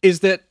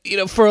 is that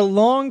for a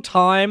long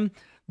time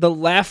the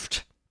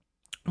left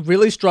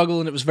really struggled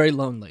and it was very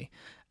lonely,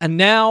 and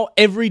now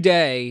every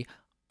day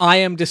I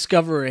am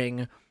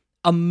discovering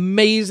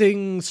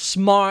amazing,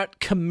 smart,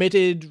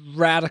 committed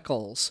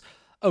radicals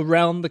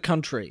around the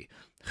country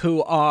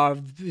who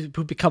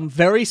become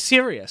very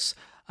serious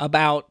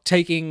about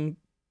taking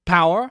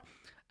power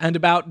and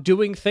about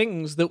doing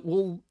things that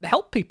will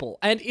help people.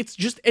 And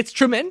it's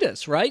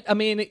tremendous, right? I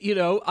mean,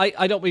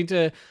 I don't mean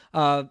to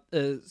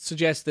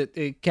suggest that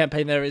the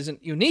campaign there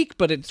isn't unique,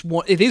 but it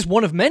is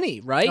one of many,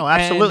 right? No,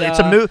 absolutely. And,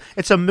 it's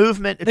a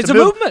movement. It's a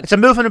movement. It's a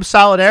movement of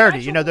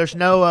solidarity. There's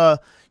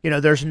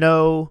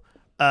no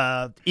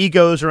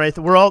egos or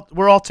anything. We're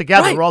all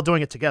together. Right. We're all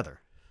doing it together.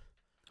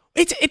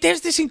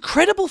 There's this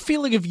incredible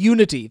feeling of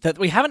unity that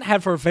we haven't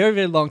had for a very,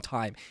 very long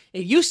time.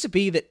 It used to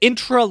be that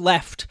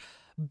intra-left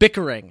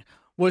bickering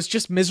was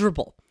just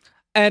miserable.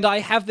 And I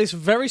have this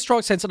very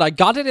strong sense, and I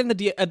got it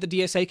at the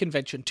DSA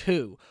convention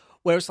too,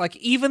 where it's like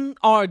even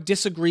our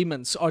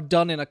disagreements are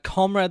done in a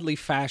comradely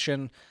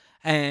fashion,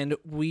 and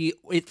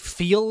it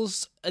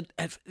feels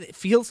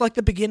like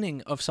the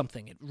beginning of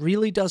something. It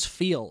really does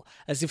feel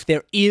as if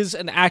there is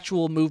an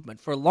actual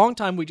movement. For a long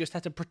time, we just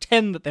had to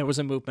pretend that there was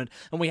a movement,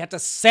 and we had to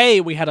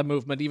say we had a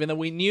movement, even though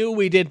we knew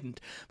we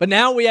didn't. But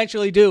now we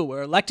actually do.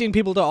 We're electing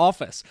people to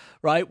office,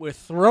 right? We're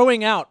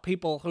throwing out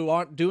people who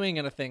aren't doing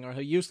anything or who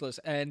are useless,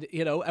 and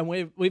and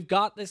we've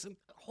got this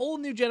whole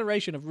new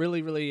generation of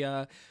really, really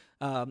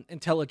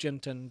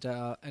intelligent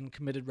and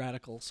committed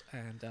radicals,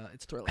 and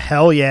it's thrilling.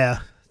 Hell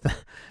yeah.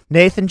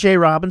 Nathan J.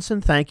 Robinson,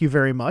 thank you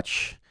very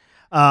much.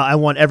 I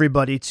want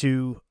everybody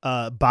to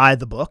buy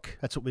the book.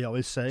 That's what we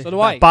always say. So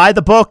do I. Buy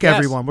the book, yes.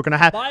 Everyone. We're gonna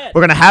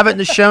have it in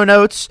the show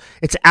notes.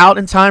 It's out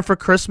in time for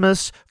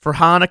Christmas, for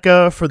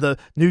Hanukkah, for the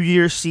New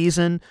Year's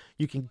season.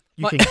 You can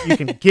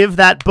give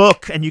that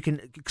book, and you can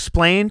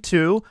explain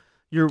to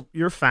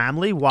your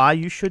family why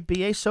you should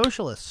be a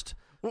socialist.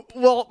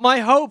 Well, my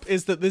hope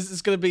is that this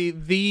is going to be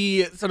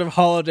the sort of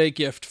holiday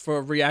gift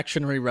for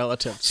reactionary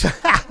relatives,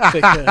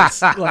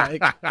 because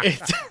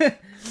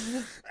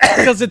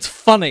because it's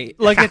funny.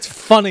 Like, it's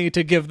funny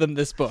to give them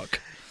this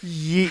book.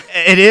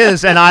 It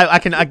is, and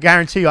I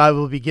guarantee you, I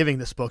will be giving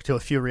this book to a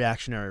few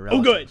reactionary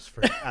relatives.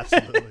 Oh, good.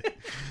 Absolutely.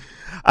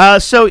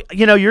 So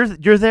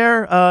you're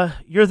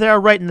there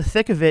right in the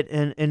thick of it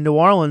in New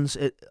Orleans.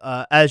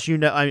 As you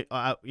know,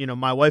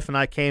 my wife and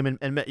I came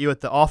and met you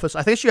at the office.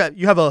 I think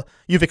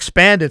you've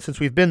expanded since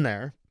we've been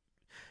there.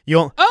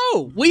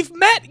 We've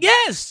met.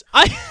 Yes,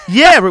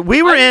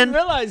 we were I in. Didn't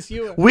realize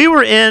you were. We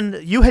were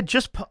in. You had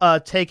just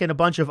taken a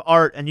bunch of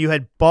art, and you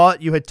had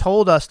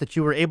told us that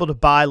you were able to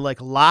buy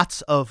like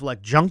lots of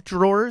like junk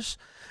drawers,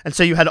 and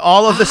so you had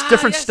all of this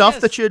different stuff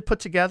that you had put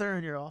together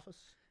in your office.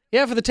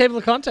 Yeah, for the table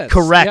of contents.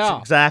 Correct, yeah.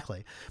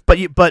 Exactly.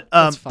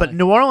 But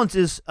New Orleans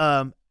is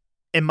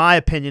in my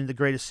opinion, the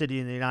greatest city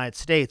in the United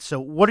States. So,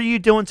 what are you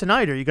doing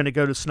tonight? Are you going to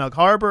go to Snug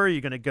Harbor? Are you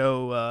going to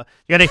go?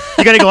 You're going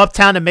to go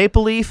uptown to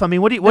Maple Leaf? I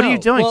mean, what are you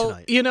doing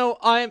tonight?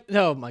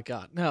 Oh my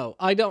God, no,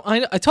 I don't.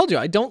 I told you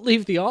I don't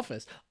leave the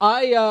office.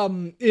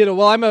 I'm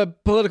a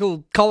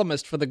political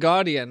columnist for The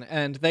Guardian,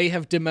 and they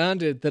have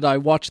demanded that I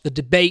watch the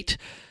debate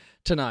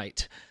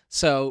tonight.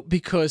 So,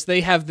 because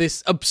they have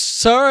this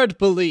absurd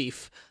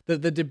belief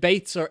that the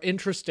debates are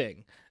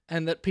interesting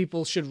and that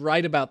people should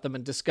write about them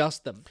and discuss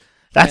them.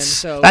 That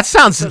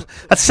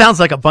sounds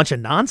like a bunch of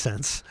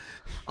nonsense.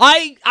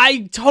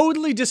 I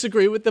totally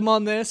disagree with them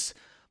on this,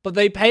 but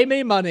they pay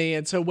me money,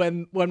 and so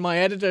when my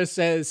editor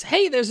says,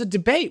 "Hey, there's a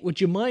debate, would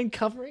you mind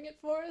covering it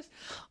for us?"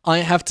 I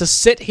have to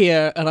sit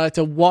here and I have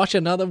to watch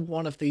another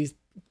one of these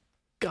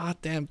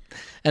goddamn.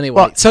 Anyway,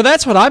 Well, so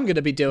that's what I'm going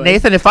to be doing.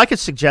 Nathan, if I could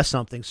suggest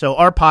something. So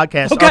our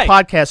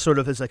podcast sort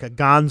of is like a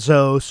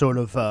gonzo sort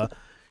of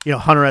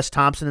Hunter S.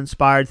 Thompson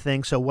inspired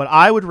thing. So what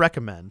I would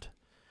recommend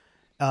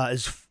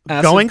is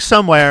going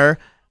somewhere,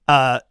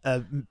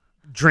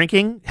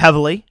 drinking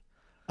heavily,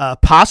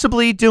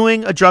 possibly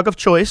doing a drug of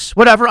choice,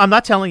 whatever. I'm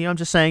not telling you. I'm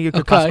just saying you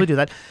could possibly do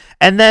that,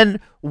 and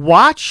then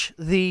watch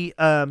the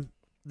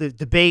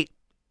debate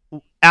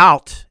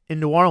out in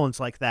New Orleans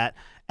like that,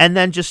 and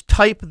then just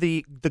type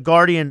the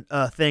Guardian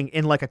thing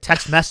in like a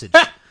text message,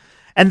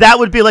 and that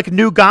would be like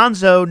new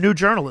gonzo, new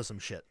journalism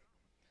shit.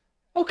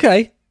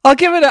 Okay. I'll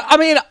give it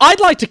I'd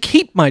like to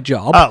keep my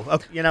job. Oh,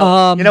 okay. You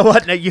know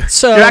what? No,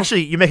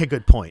 you make a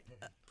good point.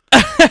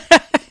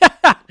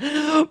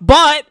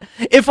 But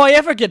if I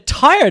ever get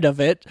tired of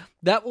it,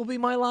 that will be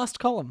my last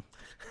column.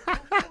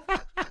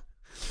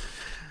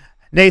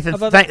 Nathan,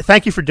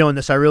 thank you for doing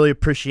this. I really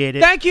appreciate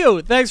it. Thank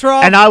you. Thanks,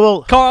 Rob. And I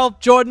will, Carl,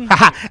 Jordan.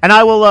 And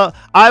I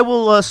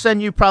will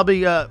send you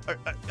probably.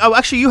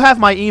 Actually, you have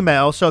my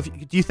email. So,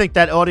 do you think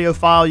that audio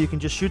file you can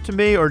just shoot to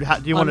me, or do you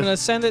want to? I'm going to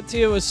send it to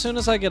you as soon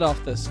as I get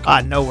off this.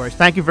 No worries.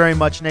 Thank you very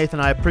much, Nathan.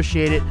 I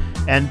appreciate it,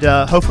 and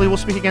hopefully we'll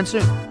speak again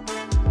soon.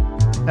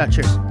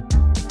 Cheers.